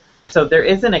out. So there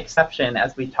is an exception,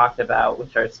 as we talked about,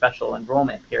 which are special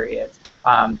enrollment periods,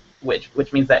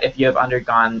 which means that if you have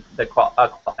undergone a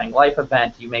qualifying life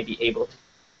event, you may be able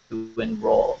to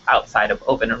enroll outside of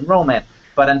open enrollment.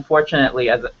 But unfortunately,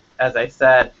 as I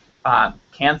said,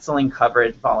 canceling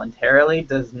coverage voluntarily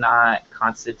does not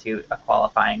constitute a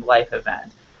qualifying life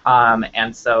event,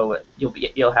 and so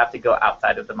you'll have to go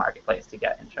outside of the marketplace to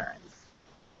get insurance.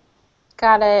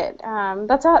 Got it.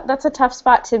 That's a tough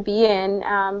spot to be in.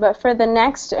 But for the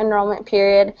next enrollment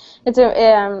period, it's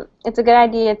a good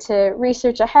idea to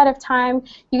research ahead of time.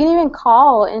 You can even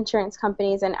call insurance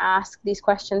companies and ask these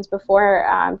questions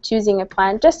before choosing a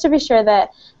plan, just to be sure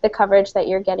that the coverage that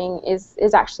you're getting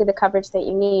is actually the coverage that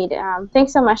you need.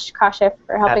 Thanks so much, Kashif,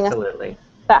 for helping us with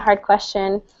that hard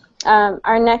question.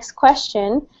 Our next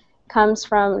question comes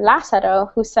from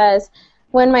Lázaro, who says,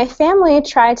 when my family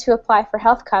tried to apply for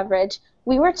health coverage,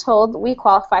 we were told we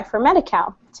qualify for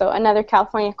Medi-Cal, so another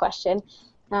California question.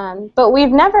 But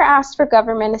we've never asked for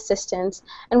government assistance,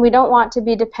 and we don't want to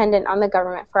be dependent on the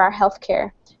government for our health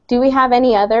care. Do we have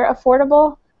any other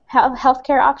affordable health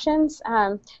care options?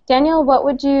 Daniel, what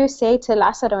would you say to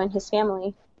Lázaro and his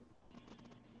family?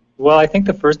 Well, I think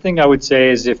the first thing I would say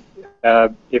is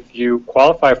if you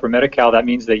qualify for Medi-Cal, that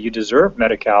means that you deserve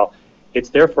Medi-Cal. It's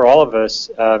there for all of us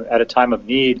at a time of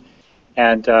need.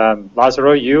 And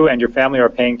Lázaro, you and your family are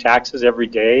paying taxes every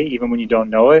day, even when you don't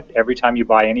know it. Every time you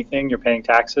buy anything, you're paying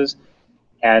taxes.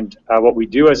 And what we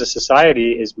do as a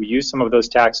society is we use some of those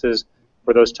taxes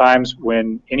for those times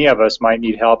when any of us might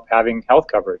need help having health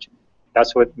coverage.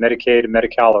 That's what Medicaid and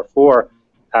Medi-Cal are for.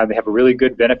 They have a really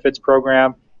good benefits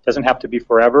program. It doesn't have to be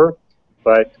forever,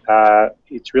 but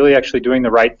it's really actually doing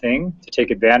the right thing to take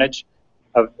advantage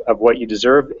of what you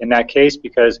deserve in that case,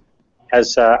 because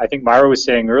as I think Mayra was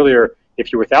saying earlier,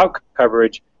 if you're without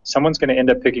coverage, someone's going to end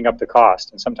up picking up the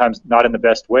cost, and sometimes not in the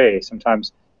best way,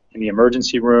 sometimes in the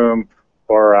emergency room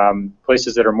or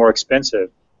places that are more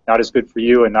expensive, not as good for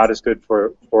you and not as good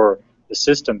for the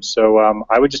system. So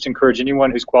I would just encourage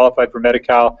anyone who's qualified for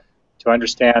Medi-Cal to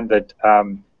understand that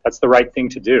that's the right thing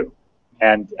to do,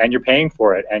 and you're paying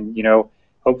for it, and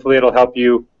hopefully it'll help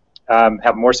you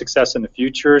have more success in the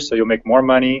future, so you'll make more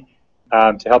money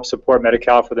to help support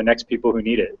Medi-Cal for the next people who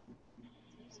need it.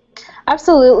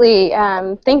 Absolutely.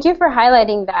 Thank you for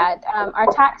highlighting that.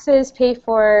 Our taxes pay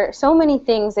for so many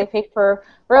things. They pay for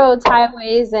roads,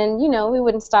 highways, and we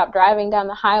wouldn't stop driving down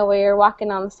the highway or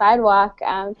walking on the sidewalk.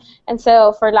 And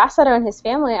so for Lázaro and his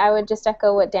family, I would just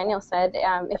echo what Daniel said.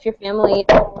 If your family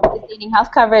is needing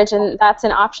health coverage and that's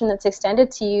an option that's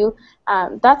extended to you,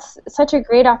 that's such a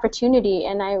great opportunity,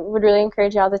 and I would really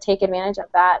encourage y'all to take advantage of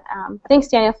that. Thanks,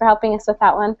 Daniel, for helping us with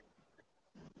that one.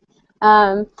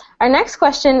 Our next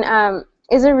question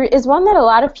is one that a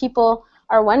lot of people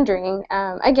are wondering.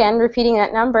 Again, repeating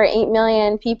that number, 8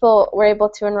 million people were able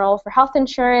to enroll for health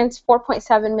insurance,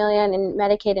 4.7 million in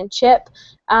Medicaid and CHIP,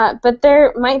 but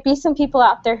there might be some people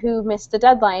out there who missed the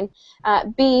deadline.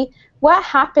 B, what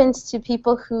happens to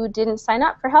people who didn't sign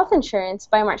up for health insurance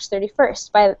by March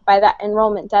 31st, by that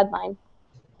enrollment deadline?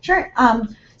 Sure.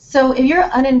 So if you're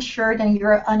uninsured and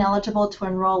you're ineligible to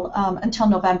enroll until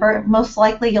November, most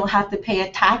likely you'll have to pay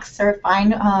a tax or a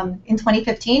fine in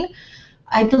 2015.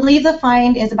 I believe the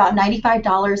fine is about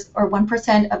 $95 or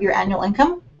 1% of your annual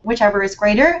income, whichever is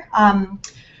greater.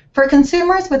 For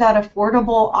consumers without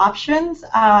affordable options,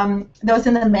 those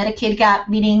in the Medicaid gap,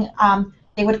 meaning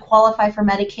they would qualify for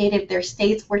Medicaid if their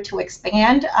states were to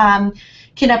expand,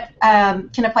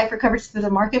 can apply for coverage through the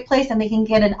marketplace, and they can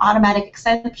get an automatic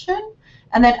exemption.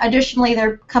 And then additionally,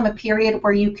 there come a period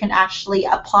where you can actually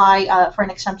apply for an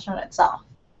exemption itself.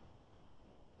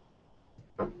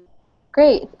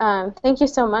 Great. Thank you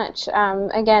so much.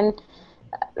 Again,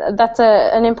 that's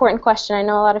an important question. I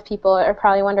know a lot of people are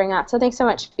probably wondering that. So thanks so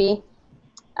much, Fee.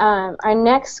 Our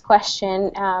next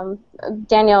question,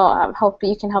 Daniel, I hope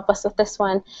you can help us with this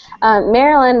one.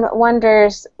 Marilyn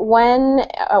wonders when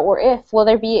or if will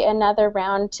there be another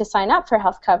round to sign up for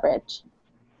health coverage?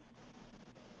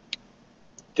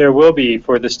 There will be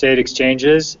for the state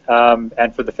exchanges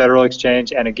and for the federal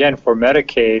exchange, and again for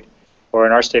Medicaid, or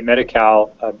in our state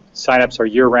Medi-Cal, sign-ups are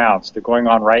year-round. So they're going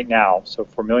on right now. So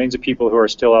for millions of people who are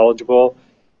still eligible,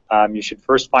 you should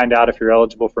first find out if you're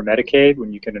eligible for Medicaid,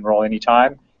 when you can enroll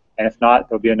anytime, and if not,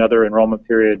 there'll be another enrollment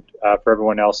period for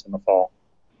everyone else in the fall.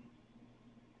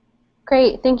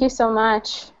 Great, thank you so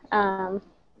much.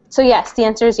 So yes, the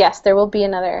answer is yes, there will be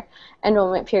another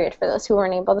enrollment period for those who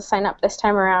weren't able to sign up this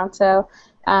time around. So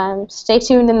stay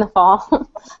tuned in the fall.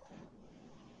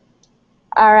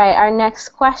 All right, our next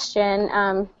question,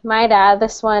 Mayra,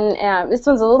 this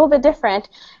one's a little bit different.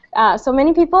 So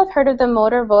many people have heard of the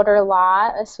motor voter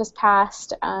law. This was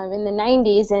passed in the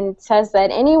 90s, and it says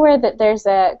that anywhere that there's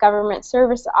a government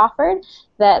service offered,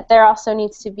 that there also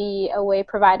needs to be a way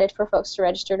provided for folks to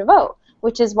register to vote,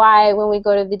 which is why when we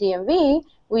go to the DMV,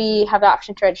 we have the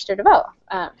option to register to vote,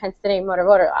 hence the name motor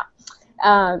voter law.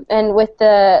 And with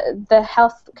the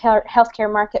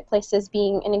healthcare marketplaces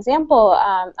being an example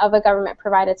of a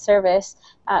government-provided service,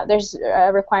 there's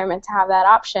a requirement to have that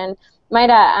option.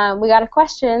 Mayra, we got a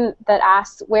question that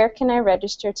asks, where can I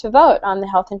register to vote on the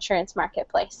health insurance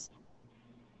marketplace?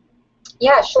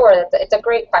 Yeah, sure. It's a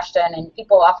great question, and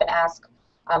people often ask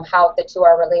how the two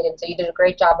are related. So you did a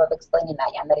great job of explaining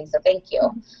that, Yándary, so thank you.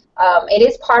 It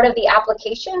is part of the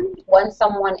application when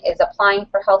someone is applying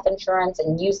for health insurance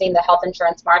and using the health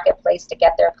insurance marketplace to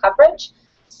get their coverage.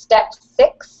 Step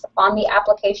 6 on the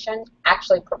application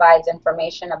actually provides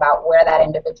information about where that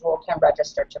individual can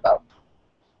register to vote.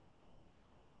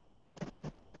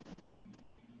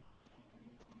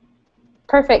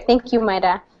 Perfect. Thank you,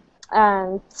 Mayra.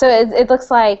 So it looks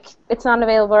like it's not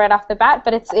available right off the bat,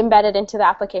 but it's embedded into the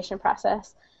application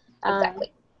process.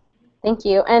 Exactly. Thank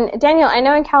you. And Daniel, I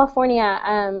know in California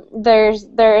there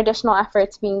are additional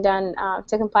efforts being done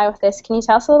to comply with this. Can you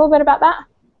tell us a little bit about that?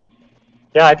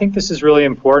 Yeah, I think this is really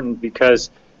important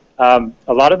because a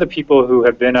lot of the people who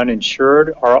have been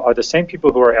uninsured are the same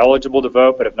people who are eligible to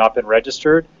vote but have not been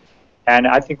registered. And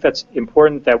I think that's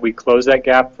important that we close that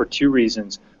gap for 2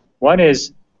 reasons. One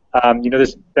is,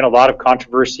 there's been a lot of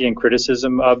controversy and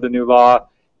criticism of the new law,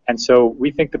 and so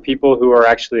we think the people who are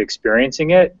actually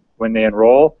experiencing it when they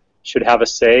enroll should have a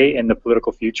say in the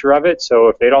political future of it. So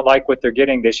if they don't like what they're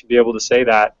getting, they should be able to say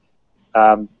that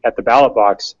at the ballot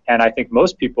box. And I think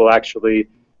most people actually,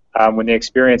 when they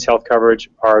experience health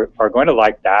coverage, are going to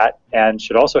like that and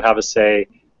should also have a say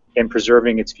in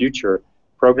preserving its future.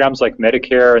 Programs like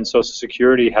Medicare and Social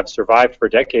Security have survived for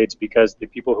decades because the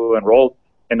people who enrolled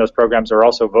in those programs are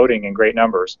also voting in great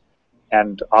numbers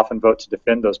and often vote to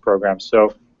defend those programs.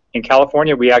 So in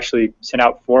California, we actually sent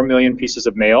out 4 million pieces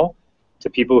of mail to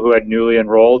people who had newly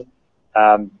enrolled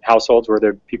households where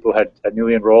their people had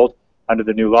newly enrolled under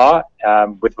the new law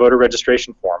with voter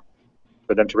registration form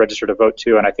for them to register to vote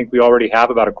too. And I think we already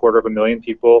have about 250,000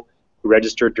 people who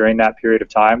registered during that period of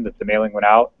time that the mailing went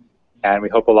out. And we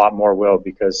hope a lot more will,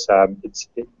 because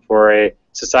for a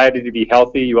society to be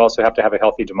healthy, you also have to have a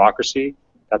healthy democracy.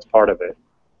 That's part of it.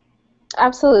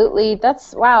 Absolutely.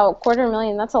 That's, wow,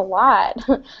 250,000, that's a lot.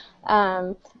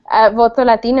 At Voto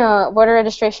Latino, voter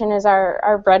registration is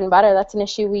our bread and butter. That's an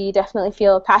issue we definitely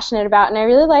feel passionate about. And I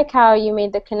really like how you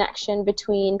made the connection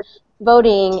between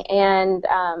voting and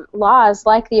laws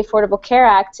like the Affordable Care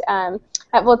Act.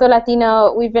 at Voto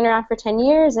Latino, we've been around for 10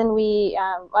 years, and we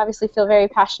obviously feel very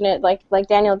passionate, like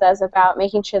Daniel does, about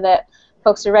making sure that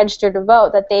folks are registered to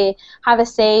vote, that they have a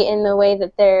say in the way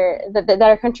that that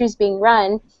our country is being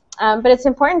run. But it's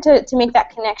important to make that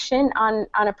connection on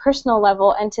a personal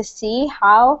level, and to see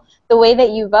how the way that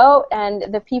you vote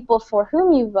and the people for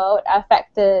whom you vote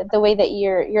affect the way that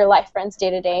your life runs day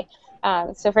to day.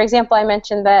 So, for example, I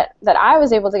mentioned that I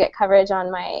was able to get coverage on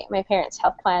my parents'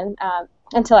 health plan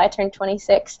until I turned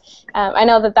 26. I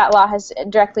know that law has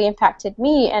directly impacted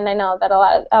me, and I know that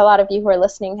a lot of you who are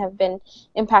listening have been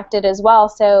impacted as well.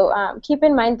 So keep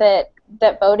in mind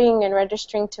that voting and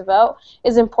registering to vote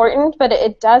is important, but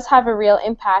it does have a real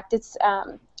impact. It's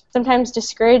sometimes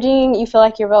discouraging. You feel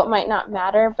like your vote might not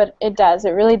matter, but it does.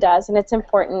 It really does, and it's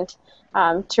important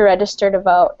to register to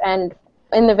vote. And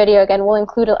in the video, again, we'll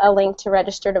include a link to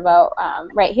register to vote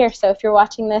right here. So if you're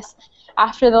watching this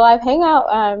after the live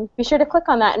Hangout, be sure to click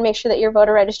on that and make sure that your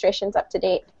voter registration is up to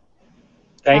date.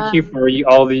 Thank you for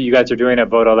all that you guys are doing at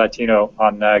Voto Latino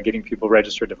on getting people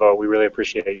registered to vote. We really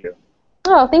appreciate you.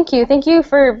 Oh, thank you. Thank you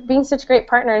for being such great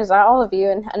partners, all of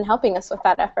you, and helping us with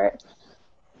that effort.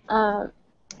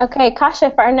 Okay,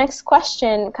 Kashif, our next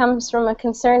question comes from a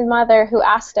concerned mother who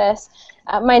asked us,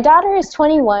 my daughter is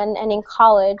 21 and in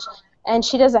college, and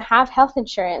she doesn't have health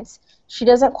insurance. She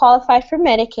doesn't qualify for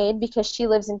Medicaid because she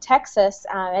lives in Texas,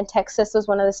 and Texas was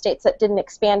one of the states that didn't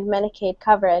expand Medicaid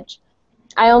coverage.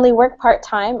 I only work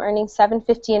part-time, earning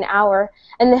 $7.50 an hour,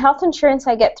 and the health insurance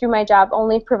I get through my job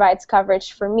only provides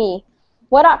coverage for me.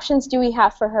 What options do we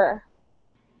have for her?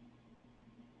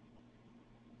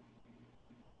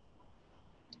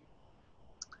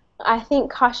 I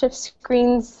think Kashif's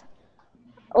screen's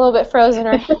a little bit frozen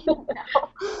right now.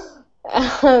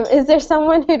 Is there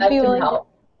someone who'd be willing to...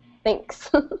 Thanks.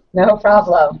 No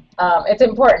problem. It's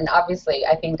important, obviously.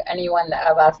 I think anyone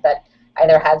of us that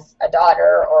either has a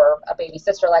daughter or a baby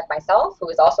sister like myself, who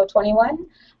is also 21,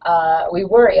 we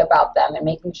worry about them and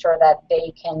making sure that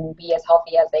they can be as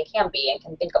healthy as they can be and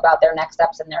can think about their next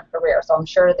steps in their career. So I'm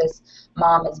sure this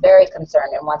mom is very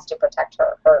concerned and wants to protect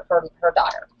her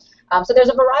daughter. So there's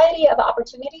a variety of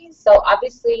opportunities. So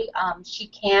obviously she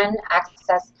can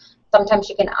access, sometimes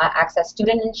she can access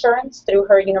student insurance through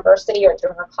her university or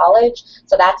through her college.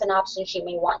 So that's an option she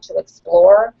may want to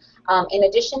explore. In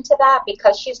addition to that,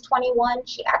 because she's 21,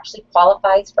 she actually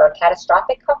qualifies for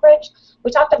catastrophic coverage.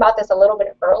 We talked about this a little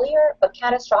bit earlier, but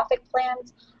catastrophic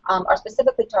plans are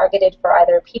specifically targeted for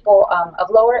either people of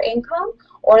lower income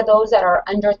or those that are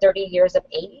under 30 years of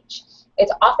age.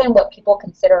 It's often what people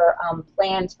consider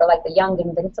plans for like the young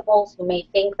invincibles who may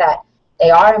think that they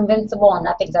are invincible and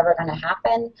nothing's ever going to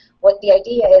happen. What the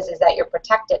idea is that you're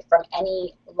protected from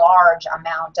any large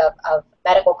amount of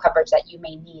medical coverage that you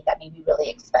may need that may be really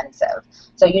expensive.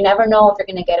 So you never know if you're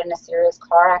going to get in a serious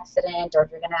car accident or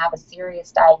if you're going to have a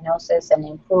serious diagnosis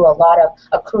and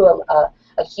accrue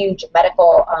a huge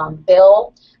medical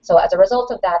bill. So as a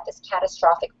result of that, this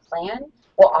catastrophic plan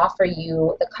will offer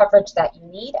you the coverage that you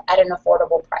need at an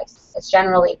affordable price. It's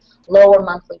generally lower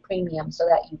monthly premium so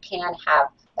that you can have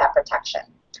that protection.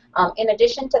 In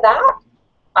addition to that,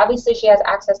 obviously she has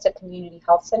access to community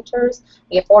health centers.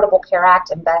 The Affordable Care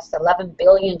Act invests $11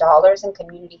 billion in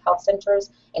community health centers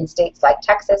in states like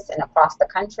Texas and across the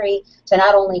country to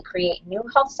not only create new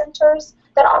health centers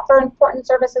that offer important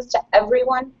services to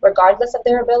everyone, regardless of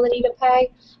their ability to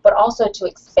pay, but also to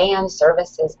expand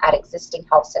services at existing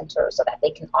health centers so that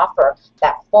they can offer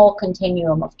that full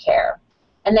continuum of care.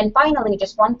 And then finally,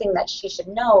 just one thing that she should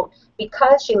know,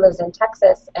 because she lives in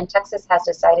Texas and Texas has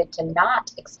decided to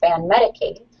not expand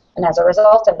Medicaid, and as a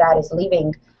result of that is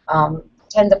leaving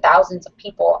tens of thousands of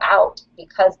people out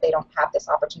because they don't have this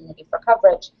opportunity for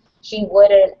coverage, she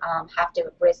wouldn't have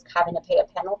to risk having to pay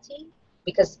a penalty,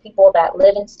 because people that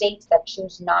live in states that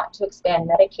choose not to expand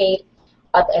Medicaid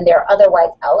and they're otherwise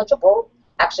eligible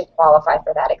actually qualify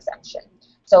for that exemption.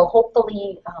 So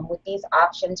hopefully with these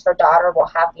options, her daughter will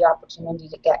have the opportunity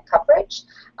to get coverage,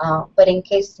 but in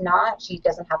case not, she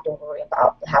doesn't have to worry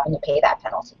about having to pay that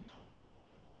penalty.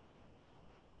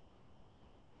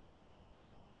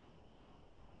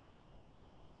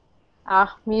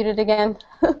 Muted again.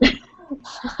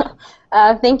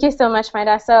 Thank you so much,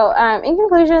 Mayra. So in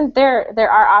conclusion, there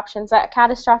are options. That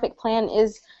catastrophic plan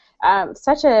is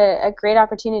such a great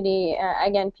opportunity.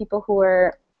 Again, people who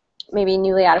are maybe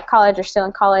newly out of college or still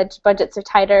in college, budgets are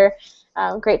tighter,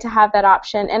 great to have that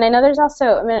option. And I know there's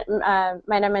also,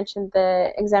 Mayra mentioned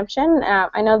the exemption.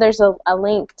 I know there's a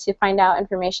link to find out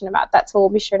information about that, so we'll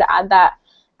be sure to add that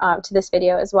to this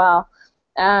video as well.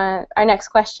 Our next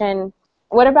question,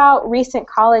 what about recent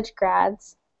college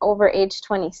grads over age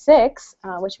 26,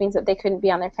 which means that they couldn't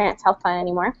be on their parents' health plan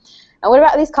anymore, What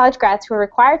about these college grads who are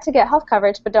required to get health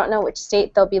coverage but don't know which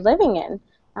state they'll be living in?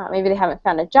 Maybe they haven't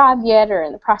found a job yet or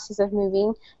in the process of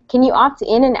moving. Can you opt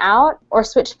in and out or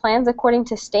switch plans according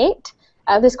to state?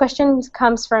 This question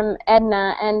comes from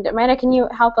Edna, and Mayra, can you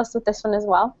help us with this one as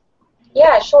well?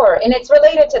 Yeah, sure, and it's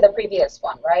related to the previous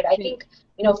one, right? I think,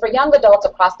 you know, for young adults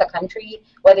across the country,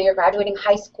 whether you're graduating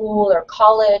high school or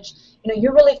college, you know,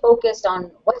 you're really focused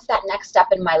on what's that next step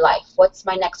in my life? What's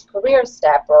my next career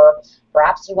step? Or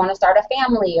perhaps you want to start a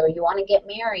family or you want to get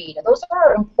married. Those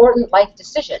are important life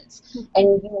decisions,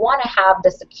 and you want to have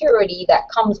the security that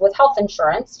comes with health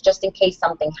insurance just in case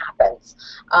something happens.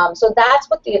 So that's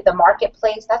what the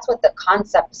marketplace, that's what the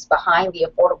concepts behind the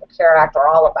Affordable Care Act are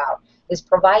all about, is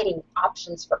providing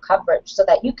options for coverage so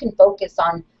that you can focus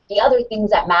on the other things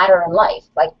that matter in life.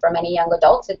 Like for many young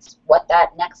adults, it's what that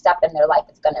next step in their life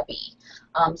is going to be.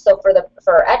 So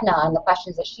for Edna and the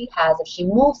questions that she has, if she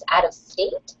moves out of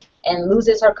state and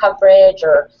loses her coverage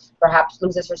or perhaps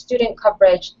loses her student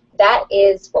coverage, that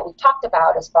is what we talked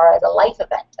about as far as a life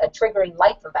event, a triggering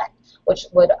life event, which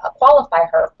would qualify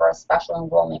her for a special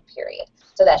enrollment period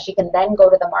so that she can then go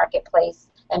to the marketplace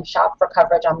and shop for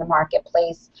coverage on the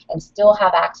marketplace and still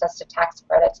have access to tax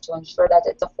credits to ensure that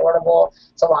it's affordable,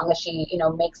 so long as she, you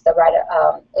know, makes the right,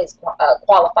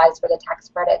 qualifies for the tax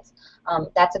credits.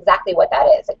 That's exactly what that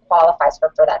is. It qualifies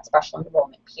her for that special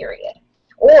enrollment period.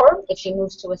 Or if she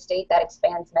moves to a state that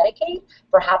expands Medicaid,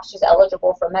 perhaps she's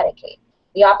eligible for Medicaid.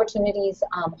 The opportunities,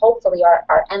 hopefully,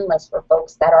 are endless for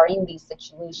folks that are in these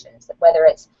situations, whether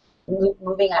it's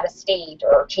moving out of state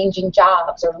or changing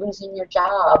jobs or losing your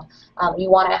job. You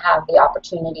want to have the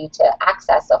opportunity to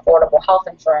access affordable health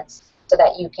insurance so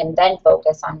that you can then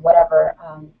focus on whatever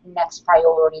next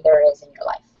priority there is in your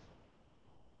life.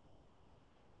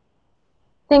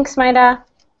 Thanks, Mayra.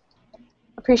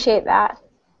 Appreciate that.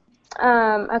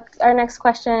 Our next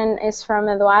question is from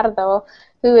Eduardo,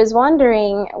 who is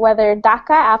wondering whether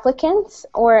DACA applicants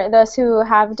or those who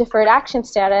have deferred action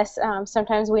status,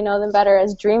 sometimes we know them better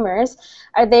as dreamers,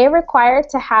 are they required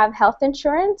to have health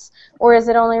insurance, or is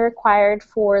it only required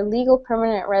for legal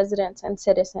permanent residents and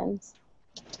citizens?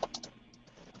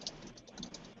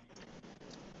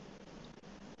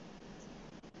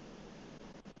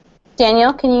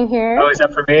 Daniel, can you hear? Oh, is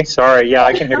that for me? Sorry. Yeah,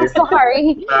 I can hear you.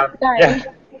 Sorry. Sorry. Yeah.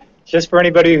 Just for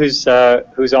anybody who's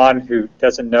on who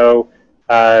doesn't know,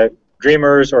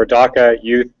 Dreamers or DACA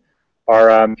youth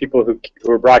are people who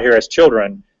were brought here as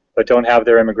children but don't have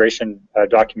their immigration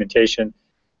documentation.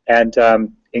 And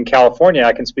in California,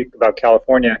 I can speak about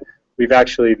California, we've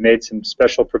actually made some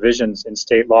special provisions in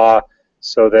state law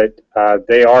so that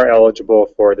they are eligible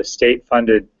for the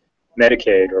state-funded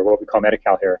Medicaid, or what we call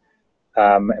Medi-Cal here.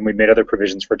 And we've made other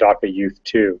provisions for DACA youth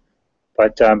too.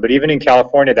 But even in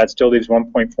California, that still leaves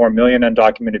 1.4 million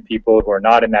undocumented people who are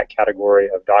not in that category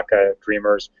of DACA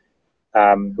dreamers,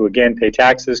 who again pay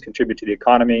taxes, contribute to the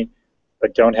economy,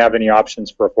 but don't have any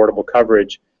options for affordable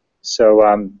coverage.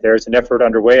 So there's an effort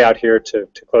underway out here to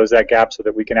close that gap so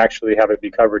that we can actually have it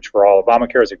be coverage for all.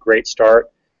 Obamacare is a great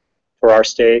start for our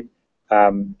state,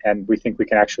 and we think we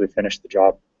can actually finish the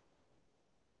job.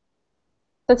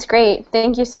 That's great.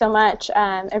 Thank you so much.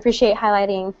 I appreciate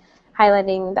highlighting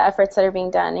the efforts that are being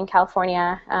done in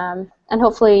California, and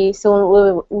hopefully soon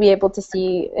we'll be able to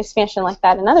see expansion like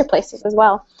that in other places as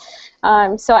well.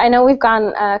 So I know we've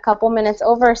gone a couple minutes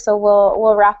over, so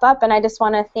we'll wrap up, and I just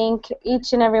want to thank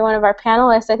each and every one of our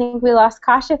panelists. I think we lost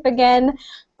Kashif again,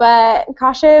 but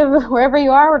Kashif, wherever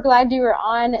you are, we're glad you were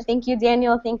on. Thank you,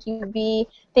 Daniel. Thank you, B.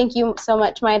 Thank you so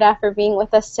much, Mayra, for being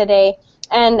with us today.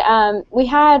 And we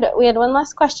had one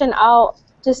last question. I'll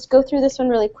just go through this one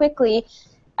really quickly.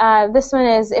 This one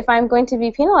is, if I'm going to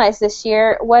be penalized this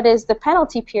year, what is the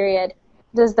penalty period?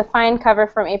 Does the fine cover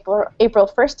from April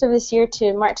 1st of this year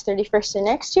to March 31st of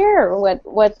next year, or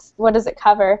what does it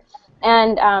cover?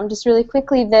 And just really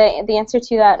quickly, the answer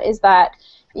to that is that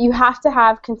you have to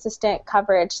have consistent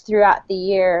coverage throughout the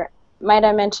year.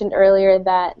 Mayra mentioned earlier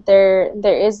that there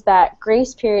is that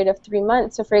grace period of 3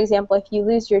 months. So, for example, if you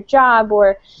lose your job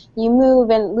or you move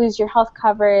and lose your health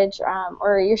coverage,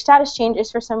 or your status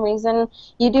changes for some reason,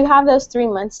 you do have those 3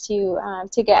 months to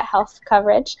get health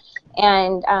coverage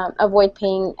and avoid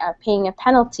paying a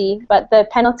penalty. But the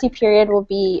penalty period will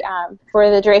be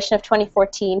for the duration of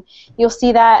 2014. You'll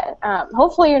see that.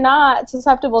 Hopefully, you're not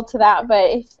susceptible to that, but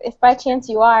if by chance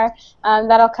you are,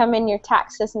 that'll come in your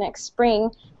taxes next spring.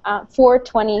 For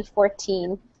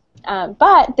 2014.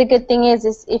 But the good thing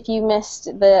is if you missed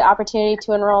the opportunity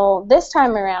to enroll this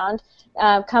time around,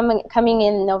 coming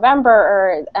in November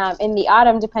or in the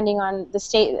autumn, depending on the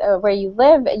state where you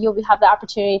live, you'll have the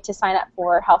opportunity to sign up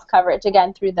for health coverage,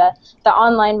 again, through the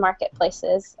online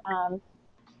marketplaces.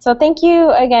 So thank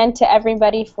you again to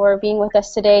everybody for being with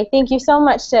us today. Thank you so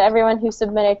much to everyone who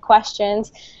submitted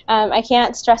questions. I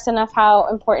can't stress enough how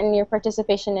important your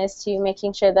participation is to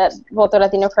making sure that Voto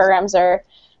Latino programs are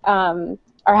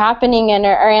happening and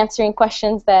are answering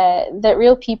questions that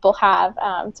real people have.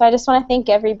 So I just want to thank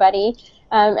everybody.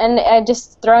 And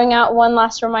just throwing out one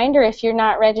last reminder, if you're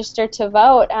not registered to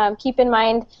vote, keep in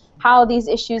mind how these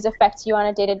issues affect you on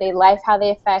a day-to-day life, how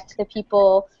they affect the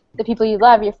people you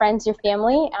love, your friends, your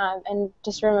family, and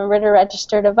just remember to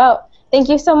register to vote. Thank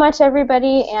you so much,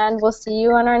 everybody, and we'll see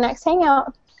you on our next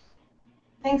Hangout.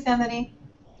 Thanks, Anthony.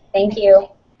 Thank you.